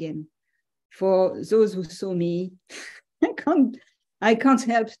dress again. For those who saw me, I can't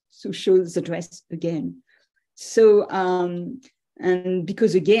help to show the dress again. So, and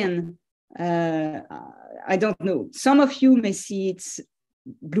because again, I don't know. Some of you may see it's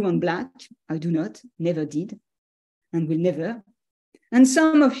blue and black. I do not, never did, and will never. And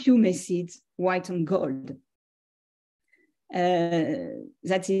some of you may see it white and gold.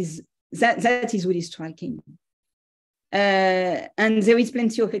 That is really striking. And there is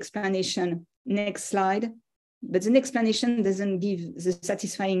plenty of explanation. Next slide. But the explanation doesn't give the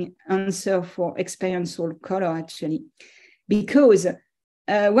satisfying answer for experiential color, actually, because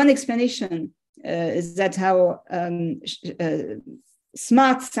one explanation is that our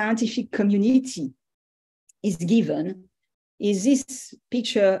smart scientific community is given is this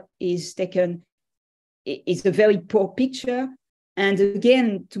picture is taken, it's a very poor picture. And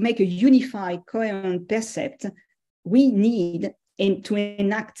again, to make a unified, coherent percept, we need to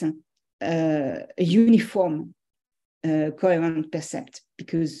enact a uniform, coherent percept,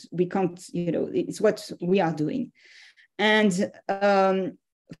 because we can't, it's what we are doing. And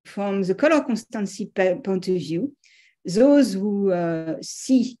from the color constancy point of view, those who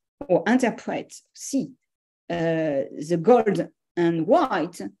see or interpret, see the gold and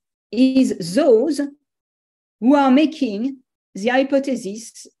white is those who are making the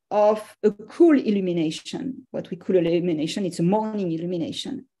hypothesis of a cool illumination, what we call illumination, it's a morning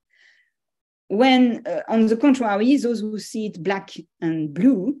illumination. When, on the contrary, those who see it black and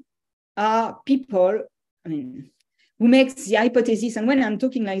blue are people, who make the hypothesis, and when I'm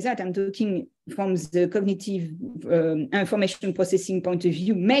talking like that, I'm talking from the cognitive information processing point of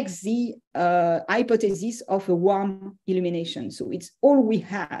view, makes the hypothesis of a warm illumination. So it's all we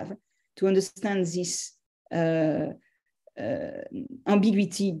have to understand this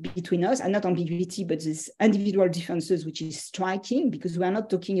ambiguity between us, and not ambiguity, but this individual differences, which is striking, because we are not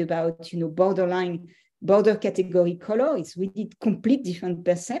talking about, border category color. It's really complete different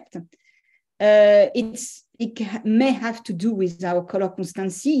percept. It may have to do with our color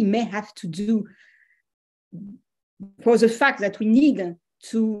constancy. It may have to do for the fact that we need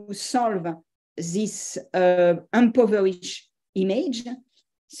to solve this impoverished image.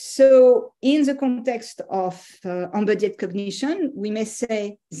 So in the context of embodied cognition, we may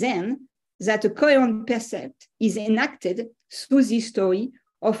say then that a coherent percept is enacted through the story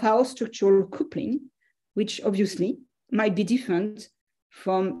of our structural coupling, which obviously might be different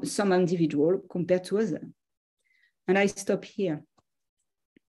from some individual compared to others. And I stop here.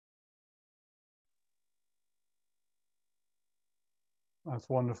 That's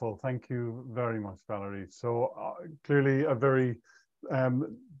wonderful. Thank you very much, Valérie. So clearly a very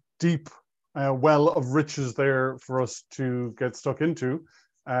deep well of riches there for us to get stuck into,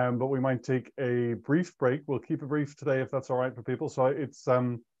 but we might take a brief break. We'll keep it brief today if that's all right for people. So it's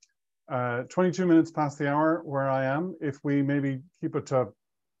 22 minutes past the hour where I am. If we maybe keep it to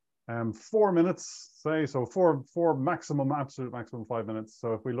 4 minutes, say, so four maximum, absolute maximum 5 minutes.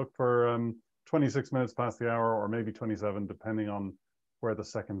 So if we look for 26 minutes past the hour, or maybe 27, depending on where the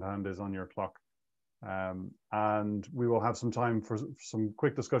second hand is on your clock. And we will have some time for some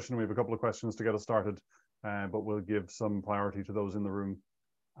quick discussion. We have a couple of questions to get us started, but we'll give some priority to those in the room.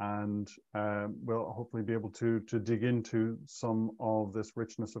 And we'll hopefully be able to dig into some of this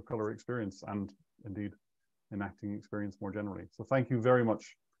richness of color experience, and indeed enacting experience more generally. So thank you very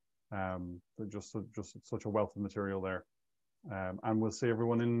much. Just such a wealth of material there. And we'll see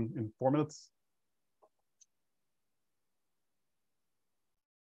everyone in 4 minutes.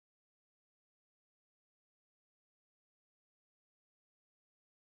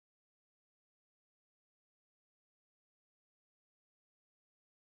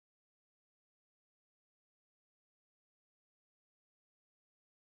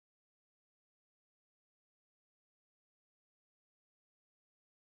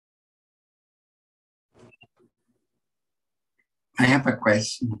 I have a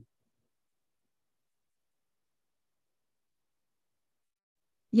question.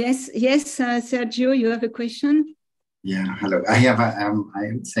 Yes, Sergio, you have a question? Yeah, hello. I have I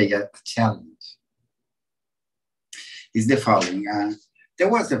would say a challenge. Is the following. There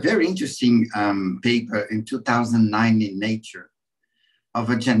was a very interesting paper in 2009 in Nature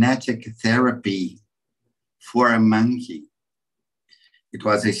of a genetic therapy for a monkey. It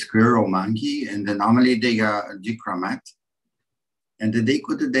was a squirrel monkey, and then normally they are dichromat. And they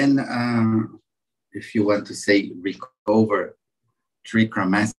could then, if you want to say, recover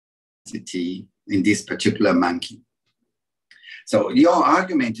trichromaticity in this particular monkey. So your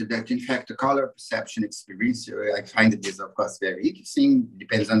argument that, in fact, the color perception experience, I find this, of course, very interesting.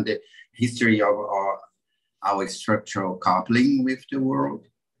 Depends on the history of our structural coupling with the world.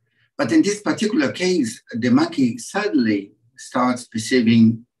 But in this particular case, the monkey suddenly starts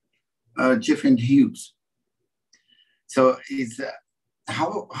perceiving different hues. So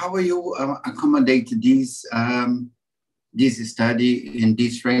how will you accommodate this study in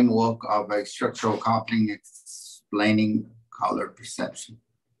this framework of a structural coupling explaining color perception?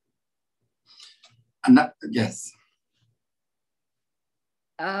 And yes.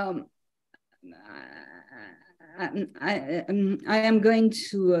 am going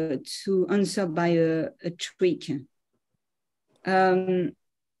to answer by a trick.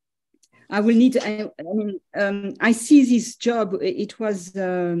 I will need. I see this job. It was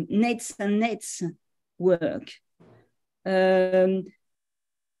nets and nets work. The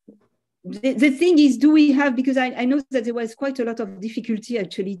thing is, do we have? Because I know that there was quite a lot of difficulty.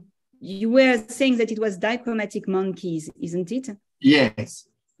 Actually, you were saying that it was dichromatic monkeys, isn't it? Yes.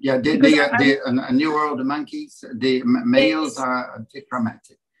 Yeah, they are New World monkeys. The males are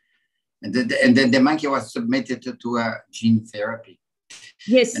dichromatic, and then the monkey was submitted to a gene therapy.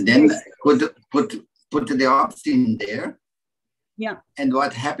 Yes. And then put the ops in there. Yeah. And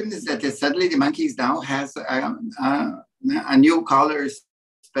what happened is that suddenly the monkey now has a new color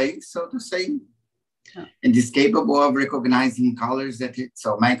space, so to say, and is capable of recognizing colors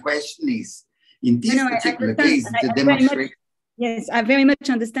So my question is, in this particular case, the demonstration. Yes, I very much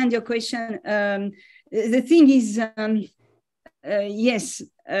understand your question. The thing is, yes,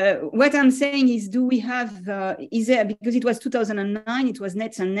 what I'm saying is, do we have, is there, because it was 2009, it was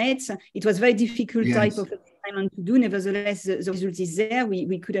nets and nets, it was very difficult type of experiment to do. Nevertheless, the result is there.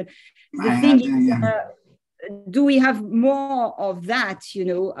 We couldn't. The thing is, do we have more of that,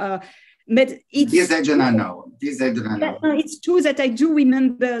 but it's this I do not know. It's true that I do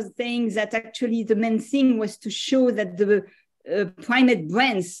remember saying that actually the main thing was to show that the primate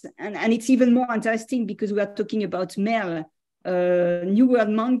brains, and it's even more interesting because we are talking about male New World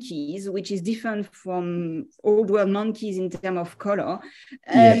monkeys, which is different from Old World monkeys in terms of color.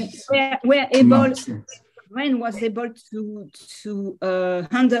 Were able, the brain was able to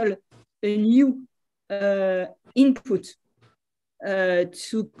handle a new input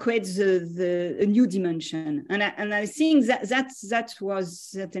to create a new dimension, and I think that was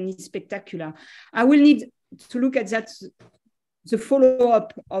certainly spectacular. I will need to look at that, the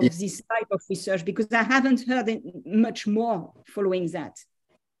follow-up of this type of research, because I haven't heard much more following that.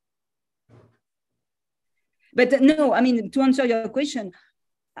 But no, I mean, to answer your question,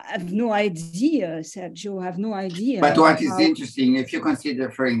 I have no idea, Sergio, I have no idea. But what is interesting, if you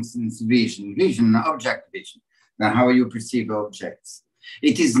consider, for instance, object vision, now how you perceive objects,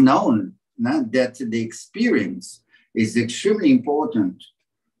 it is known that the experience is extremely important.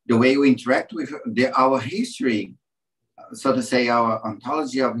 The way we interact with our history, so to say, our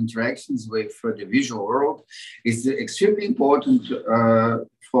ontology of interactions with the visual world is extremely important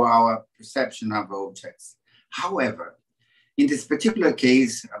for our perception of objects. However, in this particular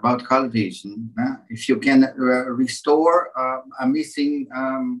case about color vision, if you can restore a missing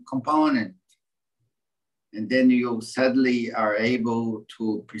component, and then you suddenly are able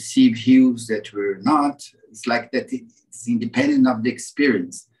to perceive hues that were not, it's like that it's independent of the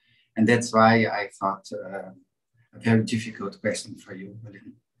experience. And that's why I thought a very difficult question for you,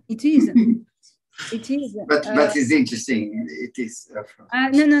 Valérie. It is. It is. But it's interesting. It is.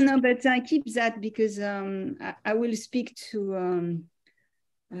 No, but I keep that because I will speak to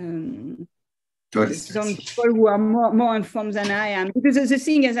some people who are more informed than I am. Because the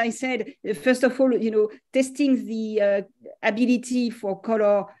thing, as I said, first of all, testing the ability for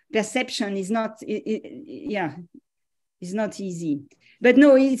color perception is not, is not easy. But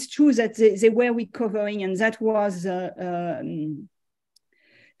no, it's true that they were recovering, and that was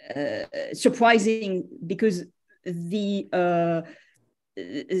surprising, because the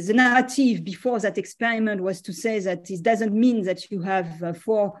narrative before that experiment was to say that it doesn't mean that you have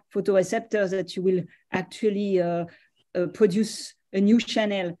 4 photoreceptors, that you will actually produce a new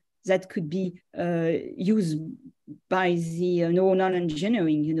channel that could be used by the neuronal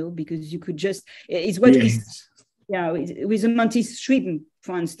engineering, because you could just, it's what with a mantis shrimp,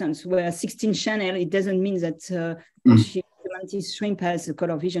 for instance, where 16 channel, it doesn't mean that the mantis shrimp has a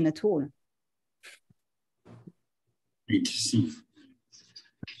color vision at all. Interesting.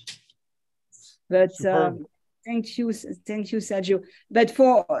 But thank you, Sergio. But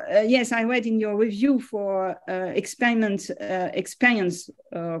for yes, I read in your review for experience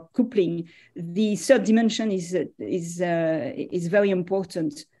coupling, the third dimension is very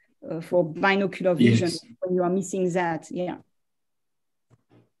important for binocular vision when you are missing that. Yeah.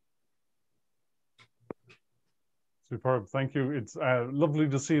 Superb. Thank you. It's lovely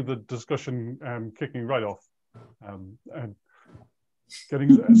to see the discussion kicking right off, and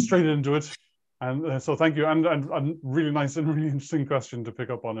getting straight into it. And so thank you. And really nice and really interesting question to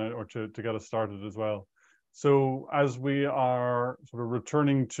pick up on it, or to get us started as well. So as we are sort of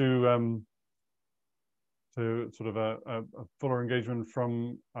returning to sort of a fuller engagement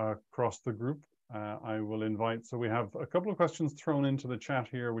from across the group, I will invite, so we have a couple of questions thrown into the chat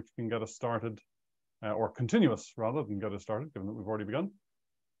here, which can get us started, or continue us rather than get us started, given that we've already begun.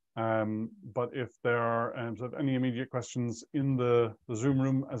 But if there are sort of any immediate questions in the Zoom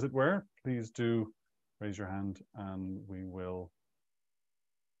room, as it were, please do raise your hand and we will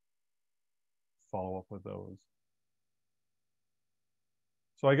follow up with those.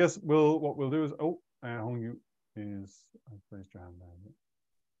 So I guess what we'll do is, Hong Yu I've raised your hand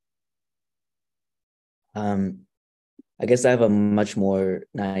now. I guess I have a much more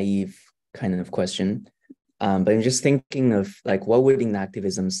naive kind of question. But I'm just thinking of like, what would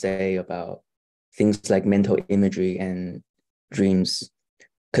enactivism say about things like mental imagery and dreams?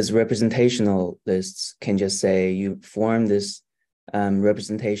 Because representationalists can just say you form this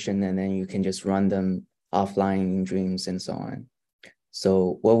representation and then you can just run them offline in dreams and so on.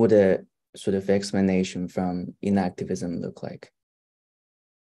 So what would a sort of explanation from enactivism look like?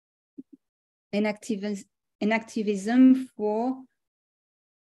 Enactivism for?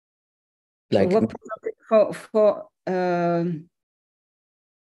 Like for for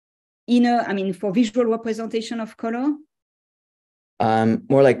visual representation of color?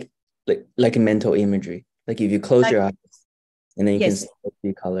 More like a mental imagery. Like if you close your eyes and then you can see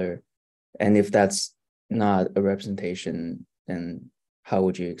color. And if that's not a representation, then how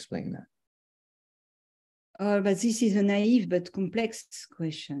would you explain that? But this is a naive but complex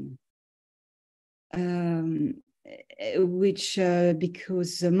question. Which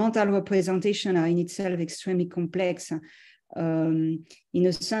because mental representation are in itself extremely complex, in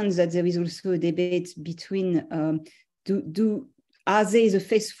a sense that there is also a debate between are they the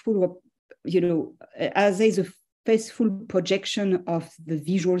faithful, are they the faithful projection of the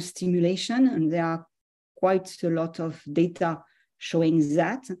visual stimulation, and there are quite a lot of data showing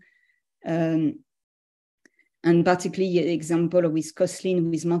that. And particularly an example with Koslin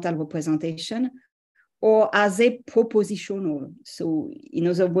with mental representation. Or are they propositional? So in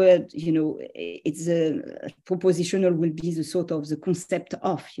other words, it's a propositional will be the sort of the concept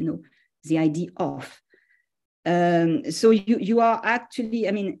of, the idea of. So you are actually,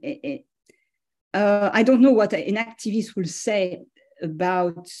 I don't know what an activist will say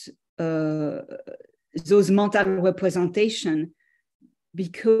about those mental representation,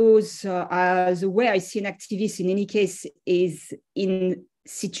 because the way I see an activist in any case is in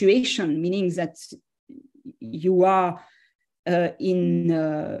situation, meaning that you are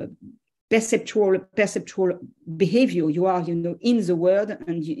in perceptual behavior. You are, in the world,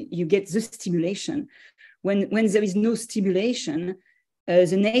 and you get the stimulation. When there is no stimulation,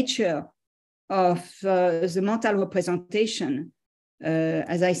 the nature of the mental representation,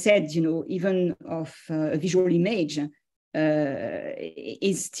 as I said, even of a visual image,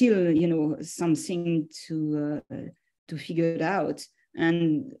 is still, something to figure out.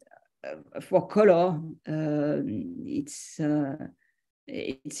 And for color,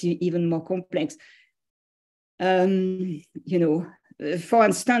 it's even more complex. For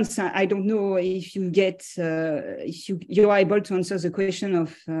instance, I don't know if you get, if you are able to answer the question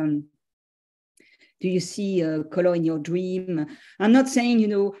of, do you see color in your dream? I'm not saying,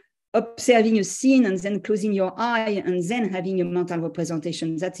 observing a scene and then closing your eye and then having a mental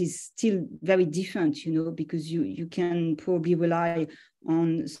representation. That is still very different, because you can probably rely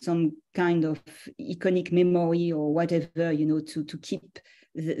on some kind of iconic memory or whatever, to keep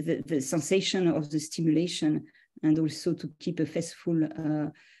the sensation of the stimulation, and also to keep a faithful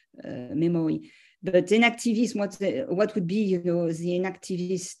memory. But enactivist, what would be, the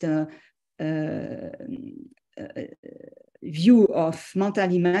enactivist view of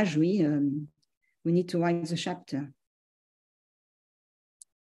mental imagery? We need to write the chapter.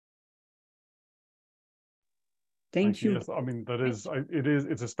 Thank you. Yes,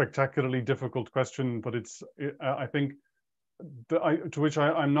 it's a spectacularly difficult question, but I think to which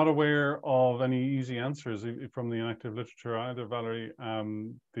I'm not aware of any easy answers from the enactive literature either, Valerie. I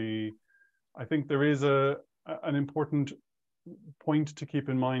think there is an important point to keep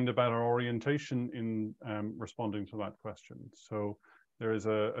in mind about our orientation in responding to that question. So there is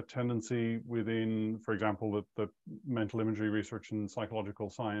a tendency within, for example, the mental imagery research in psychological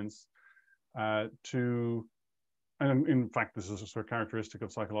science and in fact, this is a sort of characteristic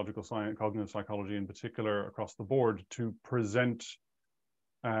of psychological science, cognitive psychology in particular, across the board, to present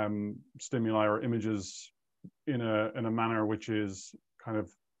stimuli or images in a manner which is kind of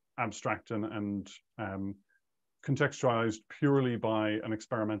abstract and contextualized purely by an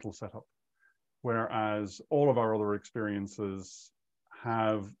experimental setup, whereas all of our other experiences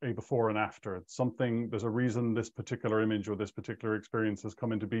have a before and after. There's a reason this particular image or this particular experience has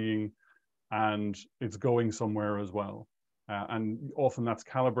come into being, and it's going somewhere as well. And often that's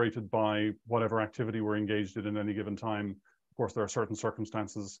calibrated by whatever activity we're engaged in any given time. Of course, there are certain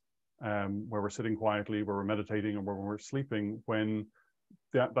circumstances where we're sitting quietly, where we're meditating, or where we're sleeping, when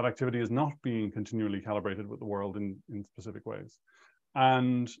that activity is not being continually calibrated with the world in specific ways.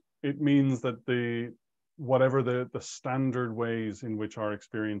 And it means that whatever the standard ways in which our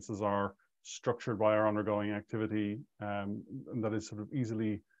experiences are structured by our undergoing activity, and that is sort of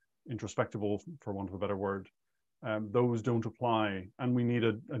easily introspectable, for want of a better word, those don't apply, and we need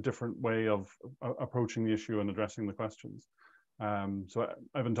a different way of approaching the issue and addressing the questions. So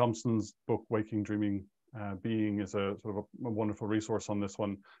Evan Thompson's book, Waking, Dreaming, Being, is a sort of a wonderful resource on this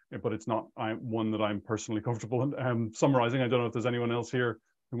one, but it's not one that I'm personally comfortable in summarizing. I don't know if there's anyone else here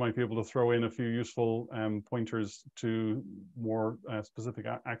who might be able to throw in a few useful pointers to more specific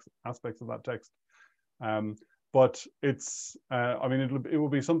aspects of that text. But it's, I mean, it will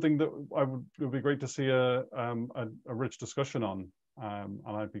be something that it would be great to see a rich discussion on. And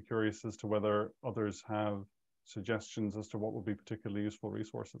I'd be curious as to whether others have suggestions as to what would be particularly useful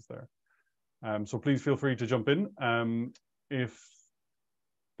resources there. So please feel free to jump in. If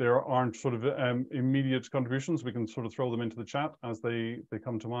there aren't sort of immediate contributions, we can sort of throw them into the chat as they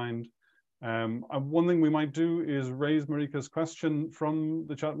come to mind. One thing we might do is raise Marika's question from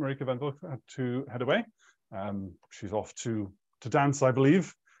the chat. Marika Van Boek had to head away. She's off to dance, I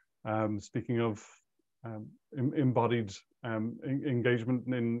believe. Speaking of embodied engagement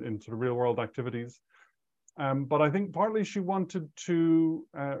in sort of real world activities. But I think partly she wanted to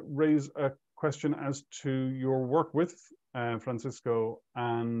raise a question as to your work with Francisco,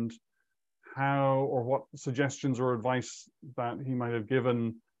 and how or what suggestions or advice that he might have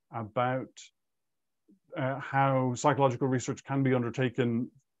given about how psychological research can be undertaken,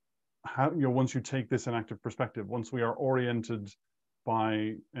 how, once you take this enactive perspective, once we are oriented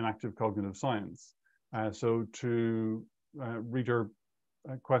by enactive cognitive science. So to read your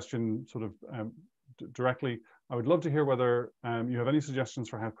question sort of directly, I would love to hear whether you have any suggestions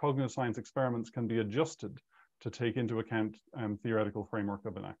for how cognitive science experiments can be adjusted to take into account theoretical framework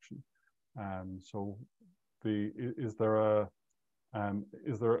of enaction. So is there a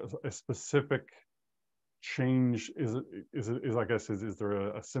specific change? Is there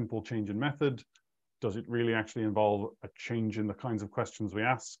a simple change in method? Does it really actually involve a change in the kinds of questions we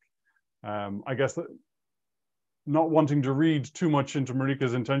ask? I guess that, not wanting to read too much into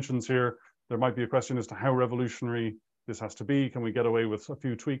Marika's intentions here, there might be a question as to how revolutionary this has to be. Can we get away with a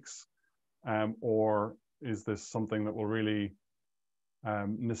few tweaks? Or is this something that will really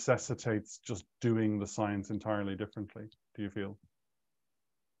necessitates just doing the science entirely differently, do you feel?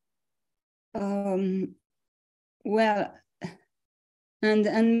 Well,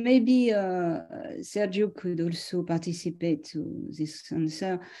 and maybe Sergio could also participate to this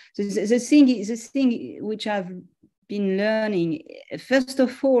answer. So the thing which I've been learning, first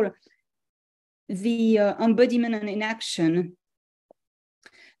of all, the embodiment and enaction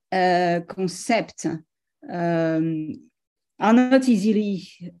concept are not easily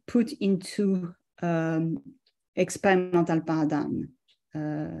put into experimental paradigm.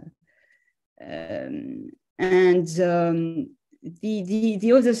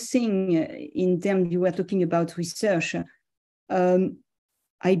 The other thing, in terms you were talking about research,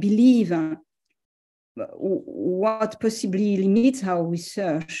 I believe what possibly limits our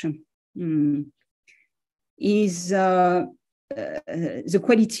research is the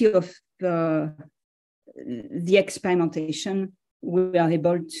quality of the experimentation we are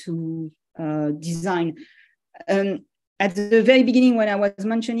able to design. At the very beginning, when I was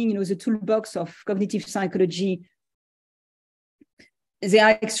mentioning, the toolbox of cognitive psychology, they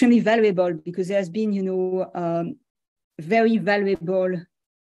are extremely valuable because there has been, very valuable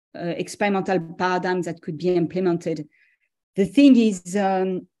experimental paradigms that could be implemented. The thing is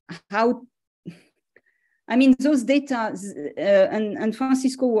those data, and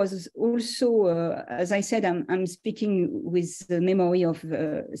Francisco was also, as I said, I'm speaking with the memory of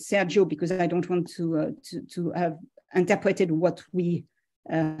Sergio because I don't want to have interpreted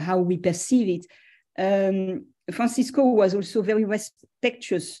how we perceive it. Francisco was also very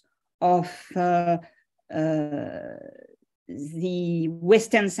respectful of the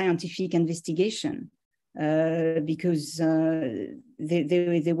Western scientific investigation because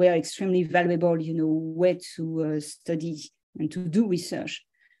they were extremely valuable, way to study and to do research.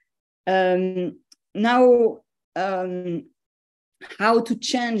 Now, how to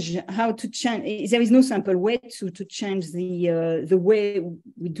change, there is no simple way to change the way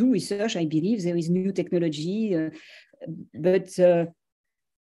we do research. I believe there is new technology, but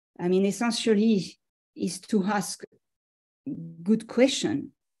essentially is to ask good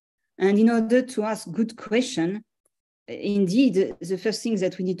question. And in order to ask good question, indeed, the first thing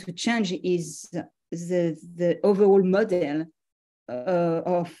that we need to change is the overall model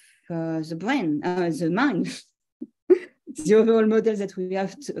of the brain, the mind. the overall model that we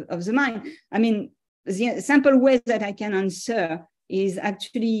have of the mind. I mean, the simple way that I can answer is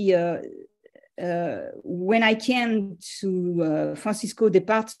actually when I came to Francisco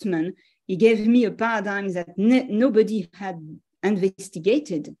department, he gave me a paradigm that nobody had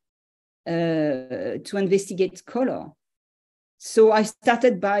investigated to investigate color. So I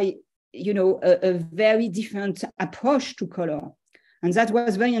started by, you know, a very different approach to color. And that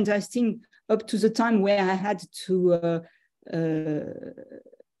was very interesting up to the time where I had to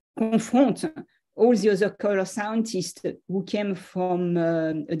confront all the other color scientists who came from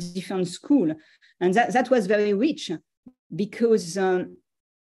a different school. And that was very rich because the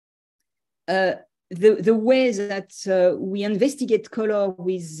way that we investigate color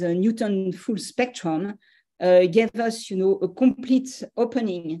with Newton full spectrum gave us, you know, a complete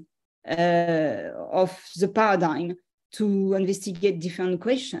opening of the paradigm to investigate different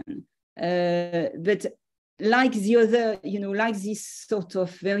questions. But like the other, you know, like this sort of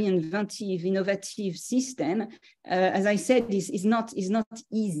very inventive, innovative system, as I said, is not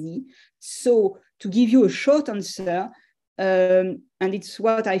easy. So to give you a short answer, and it's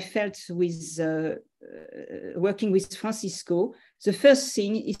what I felt with working with Francisco, the first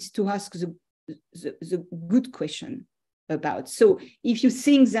thing is to ask the good question about. So if you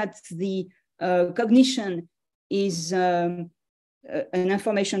think that the cognition is an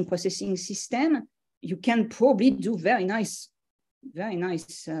information processing system, you can probably do very nice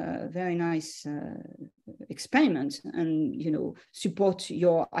experiments and, you know, support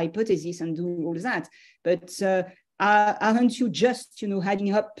your hypothesis and do all that. But aren't you just, you know,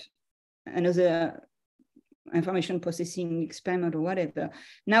 adding up another information processing experiment or whatever?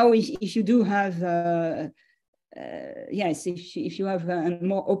 Now, if you do have, yes, if you have a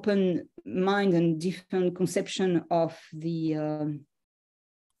more open mind and different conception of the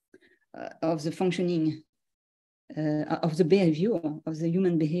functioning of the behavior, of the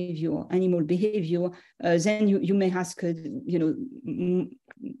human behavior, animal behavior, then you may ask, you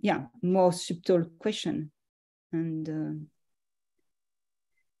know, more subtle question. And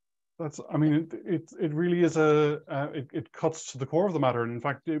that's, I mean, it really is it cuts to the core of the matter. And in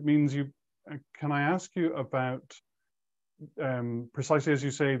fact, it means you, can I ask you about precisely as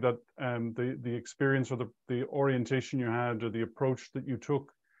you say that the experience or the orientation you had or the approach that you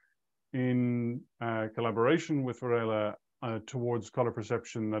took in collaboration with Varela towards color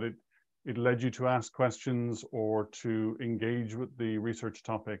perception, that it led you to ask questions or to engage with the research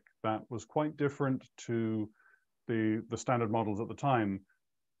topic that was quite different to the standard models at the time.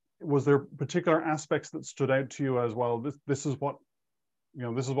 Was there particular aspects that stood out to you as well? This is what, you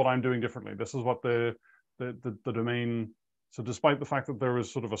know, this is what I'm doing differently. This is what the domain. So despite the fact that there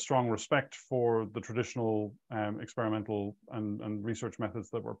was sort of a strong respect for the traditional experimental and research methods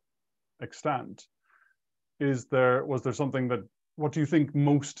that were extant, was there something that, what do you think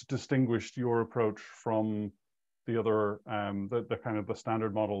most distinguished your approach from the other, the kind of the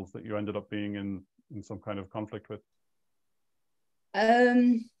standard models that you ended up being in some kind of conflict with?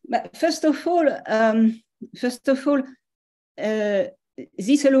 But first of all,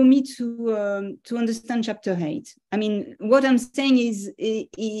 this allowed me to understand chapter 8. I mean, what I'm saying is,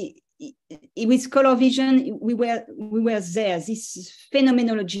 with color vision, we were there. This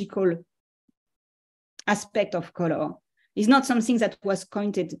phenomenological aspect of color is not something that was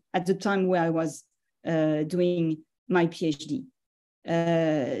coined at the time where I was doing my PhD.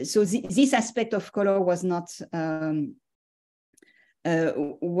 So this aspect of color was not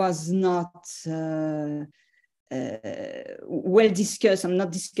well discussed and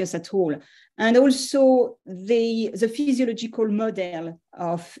not discussed at all. And also the physiological model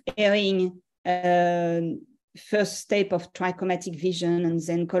of hearing, first step of trichromatic vision and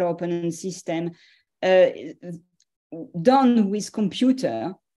then color opponent system, done with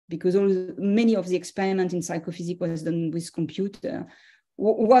computer, because many of the experiment in psychophysics was done with computer,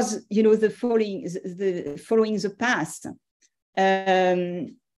 was, you know, the following the path.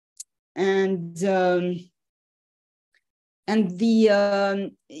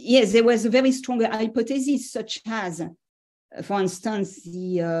 Yes, there was a very strong hypothesis, such as, for instance,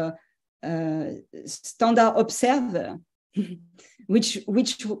 the standard observer, which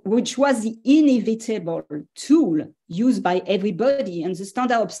was the inevitable tool used by everybody, and the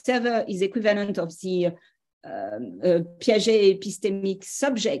standard observer is equivalent of the Piaget epistemic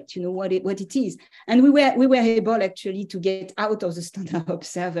subject, you know, what it is. And we were able actually to get out of the standard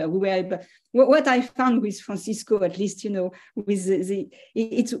observer. We were able, what I found with Francisco, at least, you know, with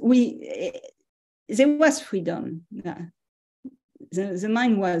there was freedom. The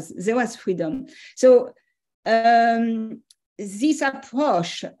mind was, there was freedom. So this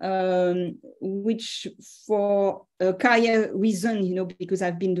approach, which for a career reason, you know, because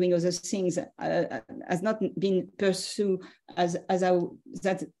I've been doing other things, has not been pursued as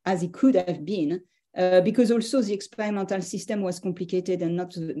it could have been, because also the experimental system was complicated and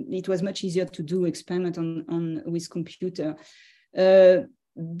it was much easier to do experiment with computer.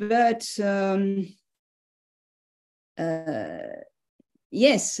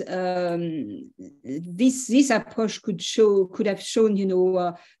 Yes, this approach could have shown, you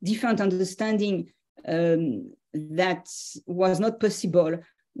know, different understanding that was not possible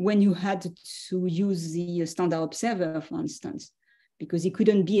when you had to use the standard observer, for instance, because we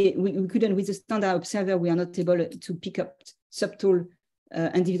couldn't with the standard observer, we are not able to pick up subtle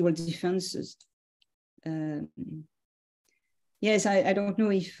individual differences. Yes, I don't know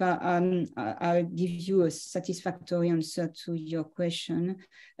if I'll give you a satisfactory answer to your question,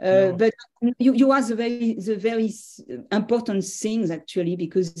 no. But you asked the very important things, actually,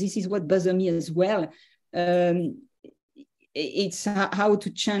 because this is what bothers me as well. It's how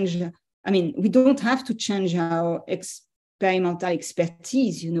to change. I mean, we don't have to change our experimental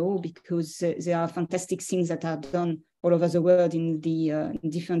expertise, you know, because there are fantastic things that are done all over the world in the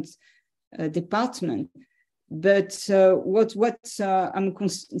different departments. But what I'm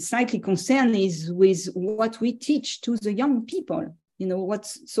slightly concerned is with what we teach to the young people, you know, what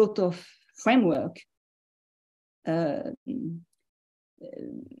sort of framework. Yeah.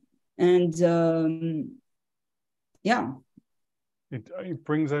 It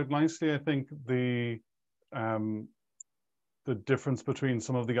brings out nicely, I think, the difference between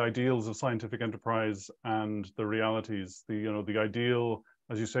some of the ideals of scientific enterprise and the realities. The ideal,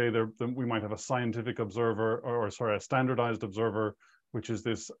 as you say, we might have a scientific observer, a standardized observer, which is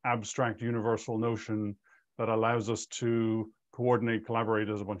this abstract universal notion that allows us to coordinate, collaborate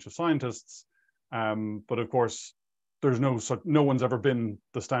as a bunch of scientists. But of course, there's no one's ever been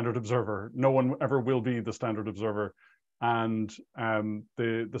the standard observer. No one ever will be the standard observer. And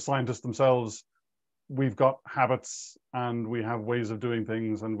the scientists themselves, we've got habits and we have ways of doing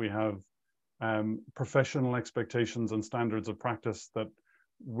things, and we have professional expectations and standards of practice that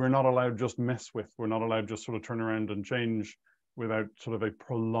we're not allowed just mess with. We're not allowed just sort of turn around and change without sort of a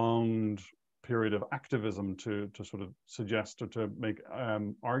prolonged period of activism to sort of suggest or to make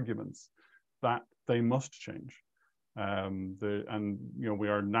arguments that they must change. And you know, we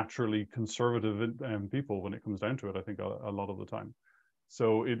are naturally conservative people when it comes down to it, I think, a lot of the time.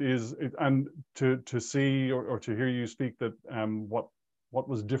 So it is, and to see or to hear you speak that what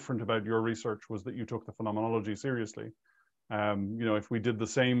was different about your research was that you took the phenomenology seriously. You know, if we did the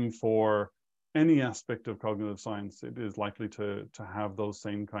same for any aspect of cognitive science, it is likely to have those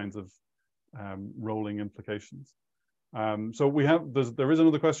same kinds of rolling implications. So there is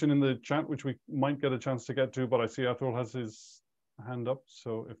another question in the chat which we might get a chance to get to, but I see Atul has his hand up.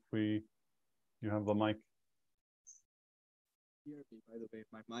 So if you have the mic. By the way,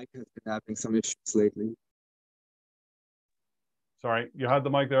 my mic has been having some issues lately. Sorry, you had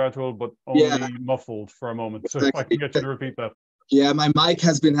the mic there, Atul, but only muffled for a moment. So if I can get you to repeat that. Yeah, my mic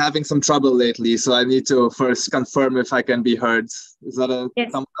has been having some trouble lately, so I need to first confirm if I can be heard. Is that a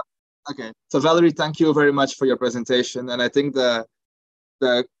thumbs up? Okay. So Valérie, thank you very much for your presentation. And I think the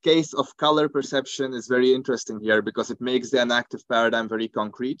case of color perception is very interesting here because it makes the enactive paradigm very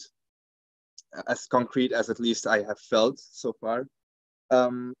concrete, as concrete as at least I have felt so far.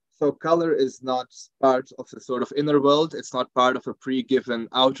 So color is not part of the sort of inner world. It's not part of a pre-given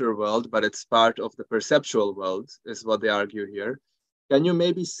outer world, but it's part of the perceptual world, is what they argue here. Can you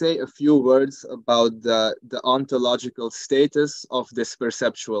maybe say a few words about the ontological status of this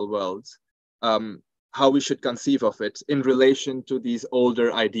perceptual world? How we should conceive of it in relation to these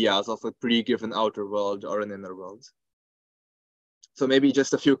older ideas of a pre-given outer world or an inner world? So maybe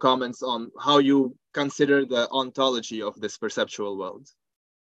just a few comments on how you consider the ontology of this perceptual world.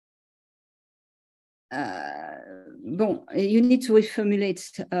 Bon, you need to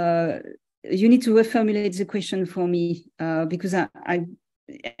reformulate. You need to reformulate the question for me because I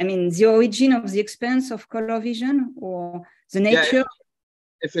mean the origin of the experience of color vision or the nature. Yeah,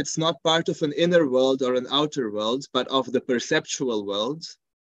 if it's not part of an inner world or an outer world, but of the perceptual world,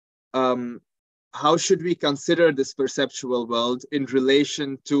 how should we consider this perceptual world in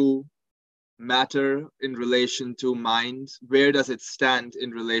relation to matter, in relation to mind? Where does it stand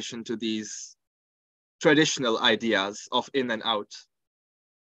in relation to these traditional ideas of in and out?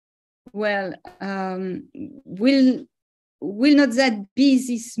 Well, will not that be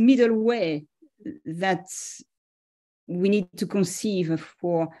this middle way that we need to conceive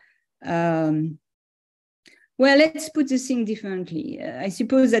for? Well, let's put the thing differently. I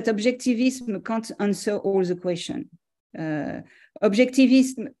suppose that objectivism can't answer all the questions.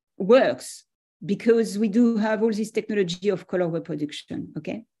 Objectivism works because we do have all this technology of color reproduction,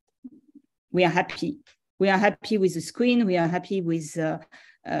 okay? We are happy. We are happy with the screen. We are happy with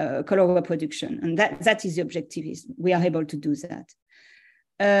color reproduction. And that is the objectivism. We are able to do that.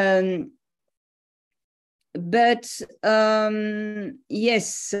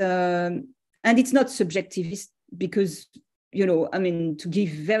 Yes, and it's not subjectivist because, you know, I mean, to give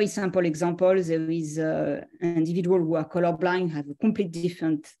very simple examples, there is an individual who are colorblind, have a completely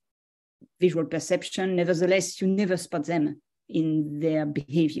different visual perception. Nevertheless, you never spot them in their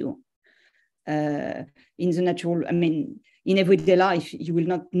behavior. In the natural, I mean, in everyday life, you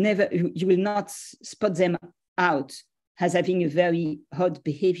will not spot them out as having a very odd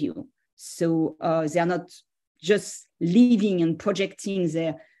behavior. So they are not just living and projecting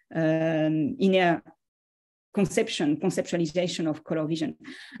their inner conceptualization of color vision.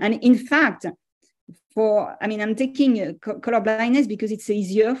 And in fact, I'm taking color blindness because it's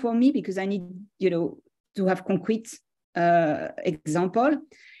easier for me because I need, you know, to have concrete example.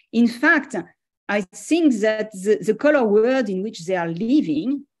 In fact, I think that the color world in which they are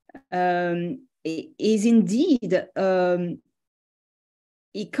living is indeed,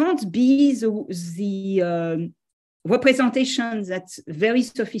 it can't be the representation that very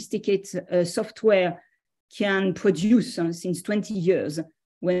sophisticated software can produce since 20 years.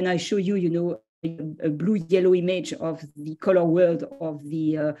 When I show you, you know, a blue-yellow image of the color world of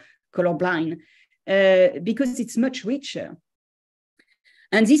the colorblind, because it's much richer.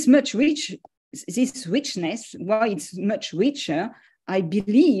 And this richness, why it's much richer, I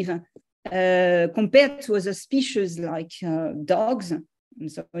believe, compared to other species like dogs, I'm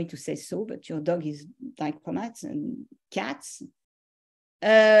sorry to say so, but your dog is dichromat, and cats,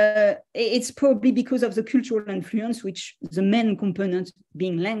 it's probably because of the cultural influence, which the main component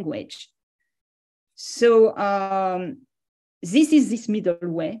being language. So this is this middle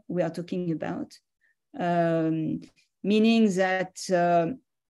way we are talking about, meaning that,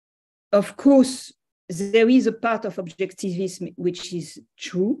 of course, there is a part of objectivism which is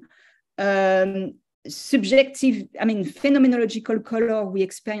true. Subjective, I mean, phenomenological color, we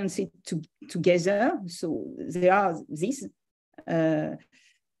experience it together. So there are this,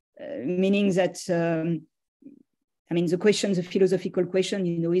 meaning that, I mean, the philosophical question,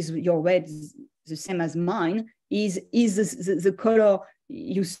 you know, is your red the same as mine? Is the color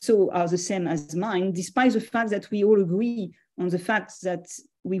you saw are the same as mine, despite the fact that we all agree on the fact that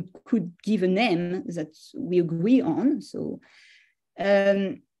we could give a name that we agree on. So,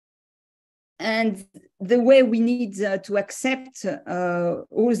 and the way we need to accept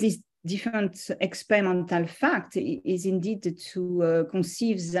all these different experimental facts is indeed to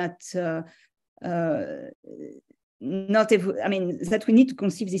conceive that that we need to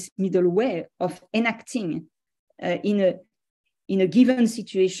conceive this middle way of enacting in a given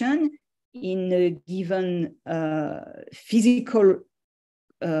situation, in a given physical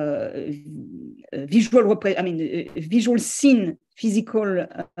visual scene, physical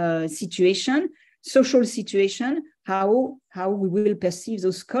situation, social situation, how we will perceive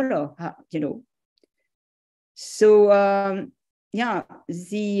those colors, you know. So yeah,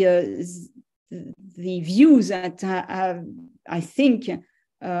 the views that I think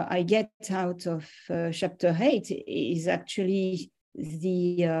I get out of chapter 8 is actually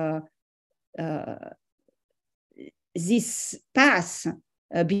the this path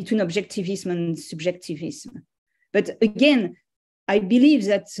between objectivism and subjectivism. But again, I believe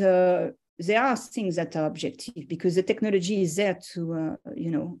that there are things that are objective because the technology is there to,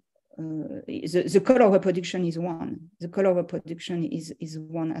 you know, the color reproduction is one. The color reproduction is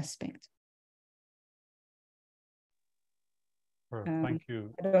one aspect. Thank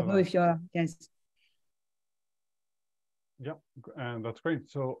you. I don't know if you're, yes. Yeah, and that's great.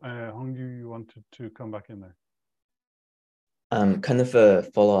 So Hongyu, you wanted to come back in there? Kind of a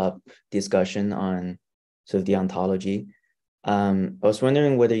follow-up discussion on sort of the ontology. I was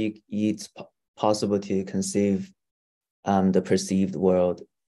wondering whether it's possible to conceive the perceived world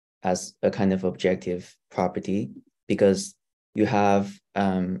as a kind of objective property, because you have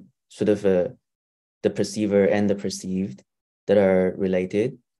sort of the perceiver and the perceived that are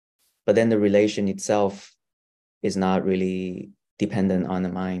related, but then the relation itself is not really dependent on the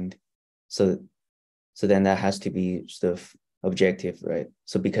mind. So then that has to be sort of objective, right?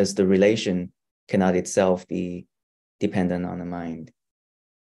 So because the relation cannot itself be dependent on the mind.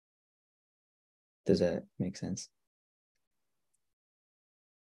 Does that make sense?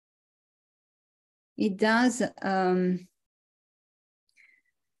 It does.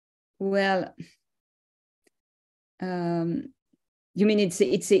 Well, you mean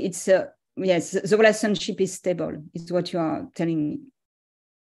it's yes, the relationship is stable, is what you are telling me.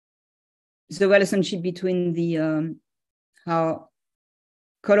 The relationship between the how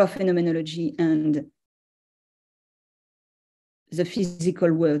color phenomenology and the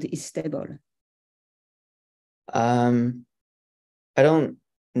physical world is stable. I don't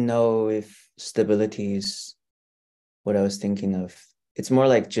know if stability is what I was thinking of. It's more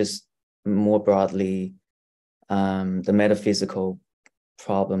like just more broadly the metaphysical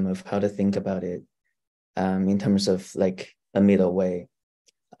problem of how to think about it in terms of like a middle way.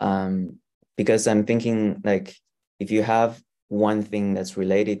 Because I'm thinking like if you have one thing that's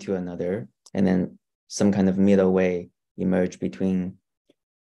related to another and then some kind of middle way emerge between,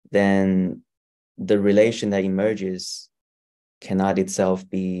 then the relation that emerges cannot itself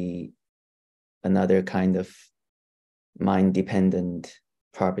be another kind of mind-dependent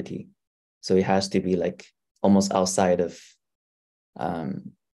property. So it has to be like almost outside of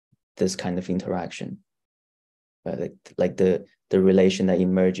this kind of interaction. But like the relation that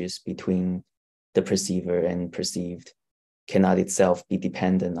emerges between the perceiver and perceived cannot itself be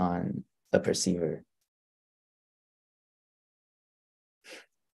dependent on a perceiver.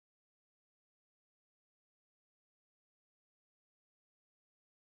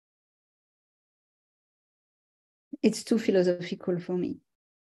 It's too philosophical for me.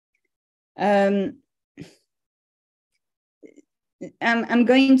 I'm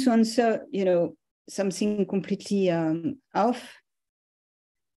going to answer, something completely off.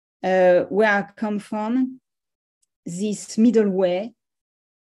 Where I come from, this middle way,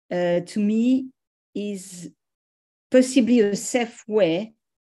 to me, is possibly a safe way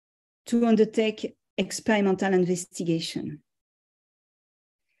to undertake experimental investigation.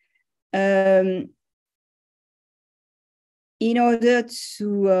 In order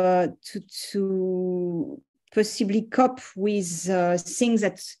to possibly cope with things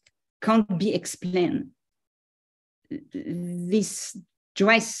that can't be explained. This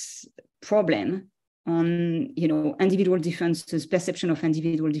stress problem on, individual differences, perception of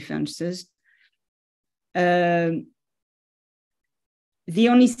individual differences. The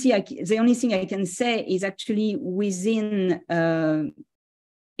only thing I can say is actually within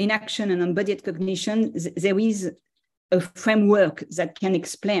Enaction and Embodied Cognition, there is a framework that can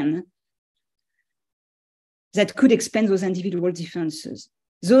explain, that could explain those individual differences.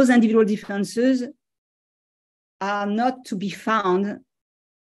 Those individual differences are not to be found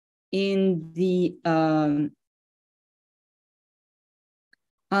in the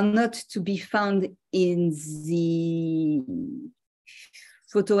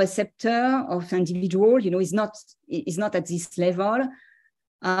photoreceptor of individual, is not at this level,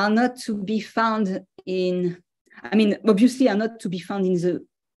 are not to be found in, obviously are not to be found in the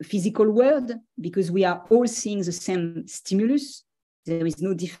physical world, because we are all seeing the same stimulus. There is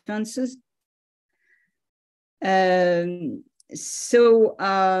no differences.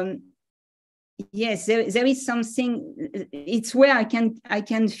 Yes, there is something. It's where I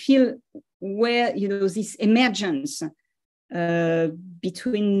can feel where this emergence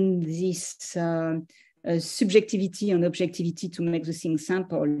between this subjectivity and objectivity, to make the thing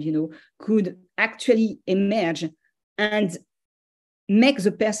simple, could actually emerge and make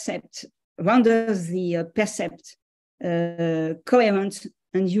the percept, render the percept coherent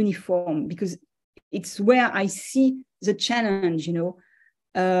and uniform, because it's where I see the challenge.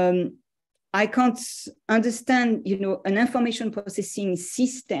 I can't understand, an information processing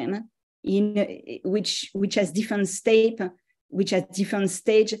system which has different stage,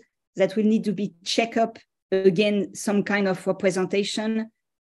 that will need to be checked up again, some kind of representation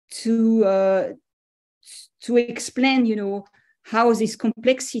to explain, how this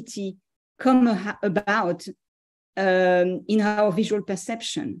complexity come about in our visual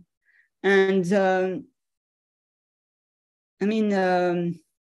perception. And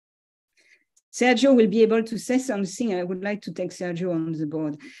Sergio will be able to say something. I would like to take Sergio on the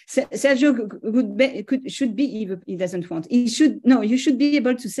board. Sergio should be, if he doesn't want, you should be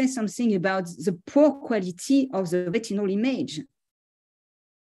able to say something about the poor quality of the retinal image.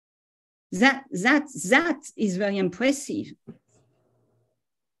 That is very impressive.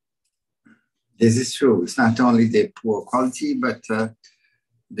 This is true. It's not only the poor quality, but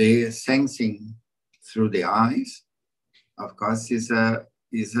the sensing through the eyes, of course, is a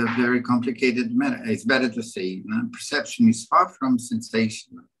very complicated matter. It's better to say perception is far from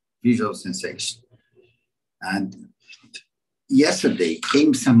sensation, visual sensation. And yesterday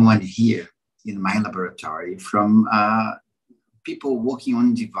came someone here in my laboratory from people working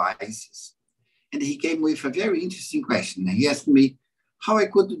on devices. And he came with a very interesting question. He asked me how I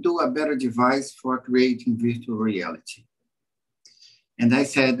could do a better device for creating virtual reality. And I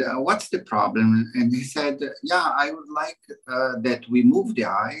said, what's the problem? And he said, yeah, I would like that we move the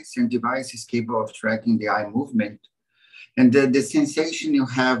eyes, and the device is capable of tracking the eye movement. And the sensation you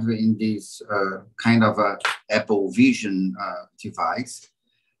have in this kind of a Apple Vision device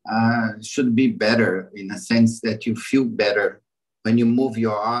should be better, in a sense that you feel better when you move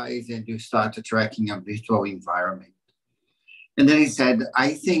your eyes and you start tracking a virtual environment. And then he said,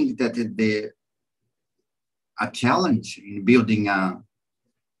 I think that a challenge in building a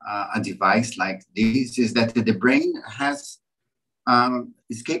device like this is that the brain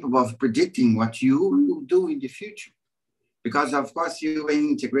is capable of predicting what you will do in the future. Because of course, you're an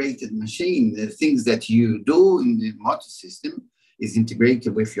integrated machine. The things that you do in the motor system is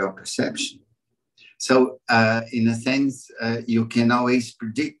integrated with your perception. So in a sense, you can always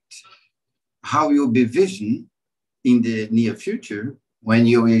predict how you'll be vision in the near future when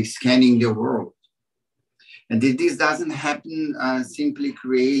you're scanning the world. And this doesn't happen simply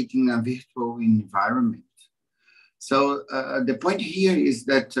creating a virtual environment. So the point here is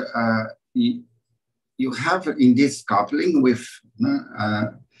that you have in this coupling with,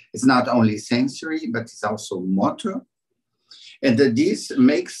 it's not only sensory, but it's also motor. And this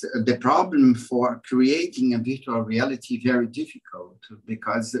makes the problem for creating a virtual reality very difficult,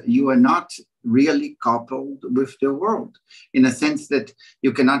 because you are not really coupled with the world, in a sense that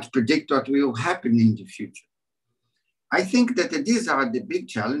you cannot predict what will happen in the future. I think that these are the big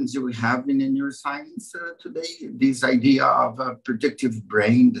challenges we have in the neuroscience today, this idea of a predictive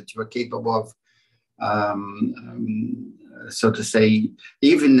brain that you are capable of, so to say,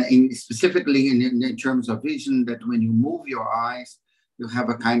 even specifically in terms of vision, that when you move your eyes, you have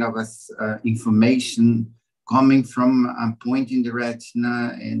a kind of information coming from a point in the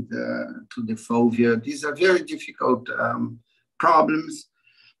retina and to the fovea. These are very difficult problems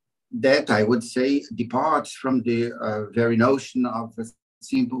that I would say departs from the very notion of a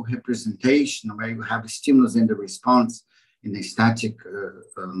simple representation where you have a stimulus and the response in a static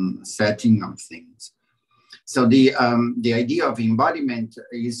setting of things. So the idea of embodiment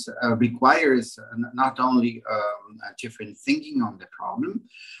requires not only a different thinking on the problem,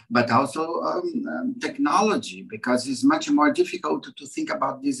 but also technology, because it's much more difficult to think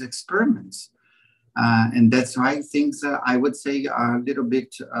about these experiments. And that's why things, I would say, are a little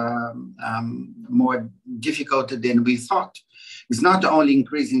bit more difficult than we thought. It's not only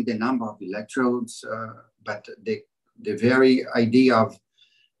increasing the number of electrodes, but the very idea of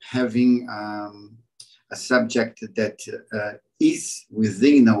having a subject that is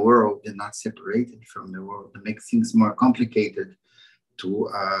within the world and not separated from the world, to make things more complicated to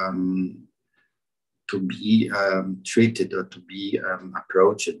be treated or to be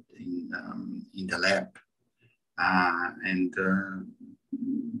approached in the lab, and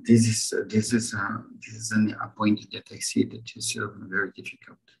this is a point that I see that is very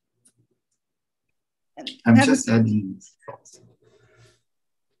difficult. I'm just adding thoughts.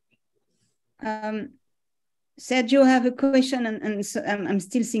 Sergio, I have a question, and so I'm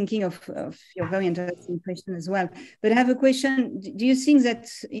still thinking of your very interesting question as well. But I have a question. Do you think that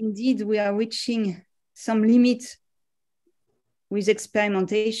indeed we are reaching some limit with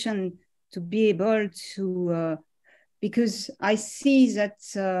experimentation to be able to, because I see that,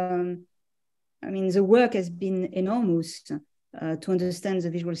 I mean, the work has been enormous to understand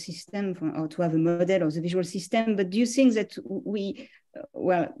the visual system or to have a model of the visual system. But do you think that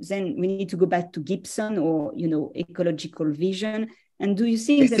then we need to go back to Gibson or, ecological vision? And do you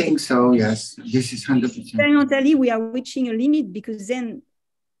think I think so, yes. This is 100%. Experimentally, we are reaching a limit, because then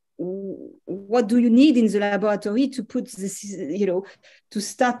what do you need in the laboratory to put this, to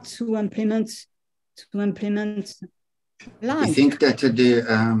start to implement life? I think that the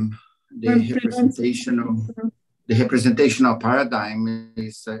representational paradigm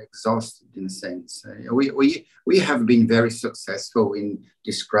is exhausted in a sense. We have been very successful in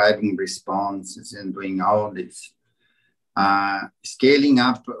describing responses and doing all this. Scaling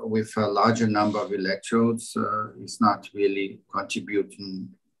up with a larger number of electrodes is not really contributing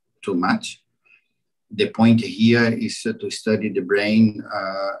too much. The point here is to study the brain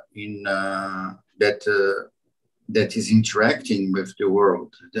that is interacting with the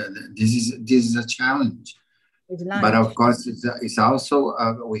world. This is a challenge. But of course, it's also,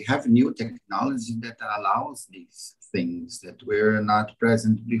 we have new technology that allows these things that were not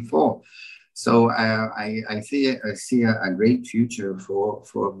present before. So I see a great future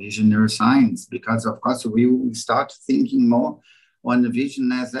for vision neuroscience, because of course we will start thinking more on the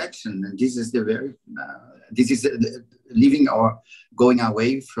vision as action. And this is leaving or going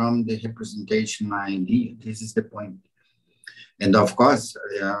away from the representation idea. This is the point. And of course,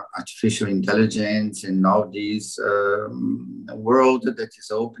 artificial intelligence and all this world that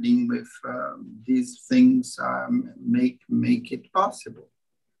is opening with these things make it possible.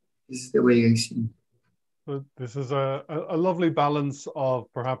 This is the way I see it. This is a lovely balance of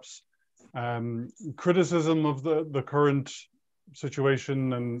perhaps criticism of the current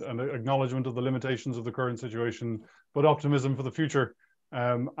situation and acknowledgement of the limitations of the current situation, but optimism for the future.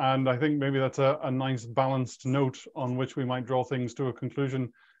 And I think maybe that's a nice balanced note on which we might draw things to a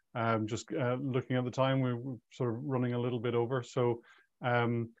conclusion. Just looking at the time, we're sort of running a little bit over. So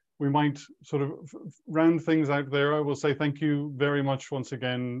we might sort of round things out there. I will say thank you very much once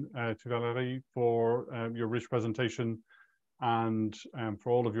again to Valérie for your rich presentation and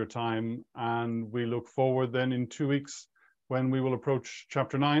for all of your time. And we look forward then in 2 weeks when we will approach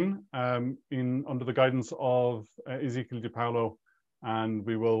chapter 9 under the guidance of Ezekiel de Paulo. And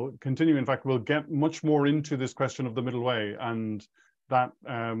we will continue. In fact, we'll get much more into this question of the middle way, and that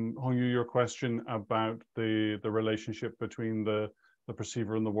Hongyu, your question about the relationship between the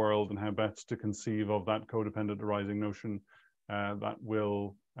perceiver and the world and how best to conceive of that codependent arising notion, that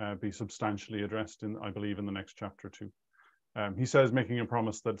will be substantially addressed in, I believe, in the next chapter too. He says making a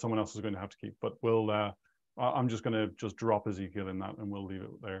promise that someone else is going to have to keep, but I'm just going to drop Ezekiel in that, and we'll leave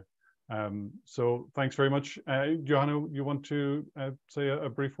it there. So thanks very much. Johanna, you want to say a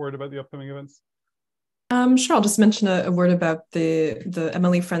brief word about the upcoming events? Sure, I'll just mention a word about the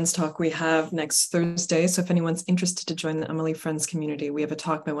Emily Friends talk we have next Thursday. So if anyone's interested to join the Emily Friends community, we have a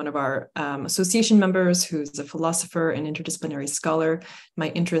talk by one of our association members who's a philosopher and interdisciplinary scholar.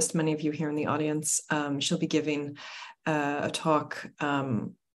 Might interest many of you here in the audience. She'll be giving a talk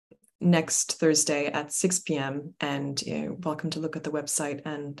next Thursday at 6 p.m. And you're welcome to look at the website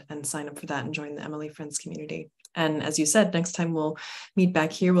and sign up for that and join the Emily Friends community. And as you said, next time we'll meet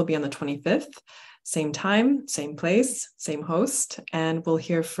back here, we'll be on the 25th, same time, same place, same host, and we'll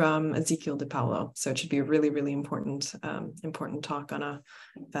hear from Ezekiel de Paulo. So it should be a really, really important talk on a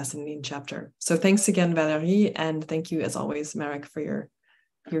fascinating chapter. So thanks again, Valérie, and thank you as always, Marek, for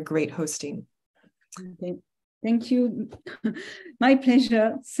your great hosting. Okay. Thank you. My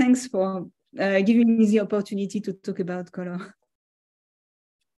pleasure. Thanks for giving me the opportunity to talk about color.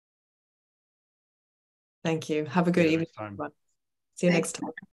 Thank you. Have a good evening. See you See you next time.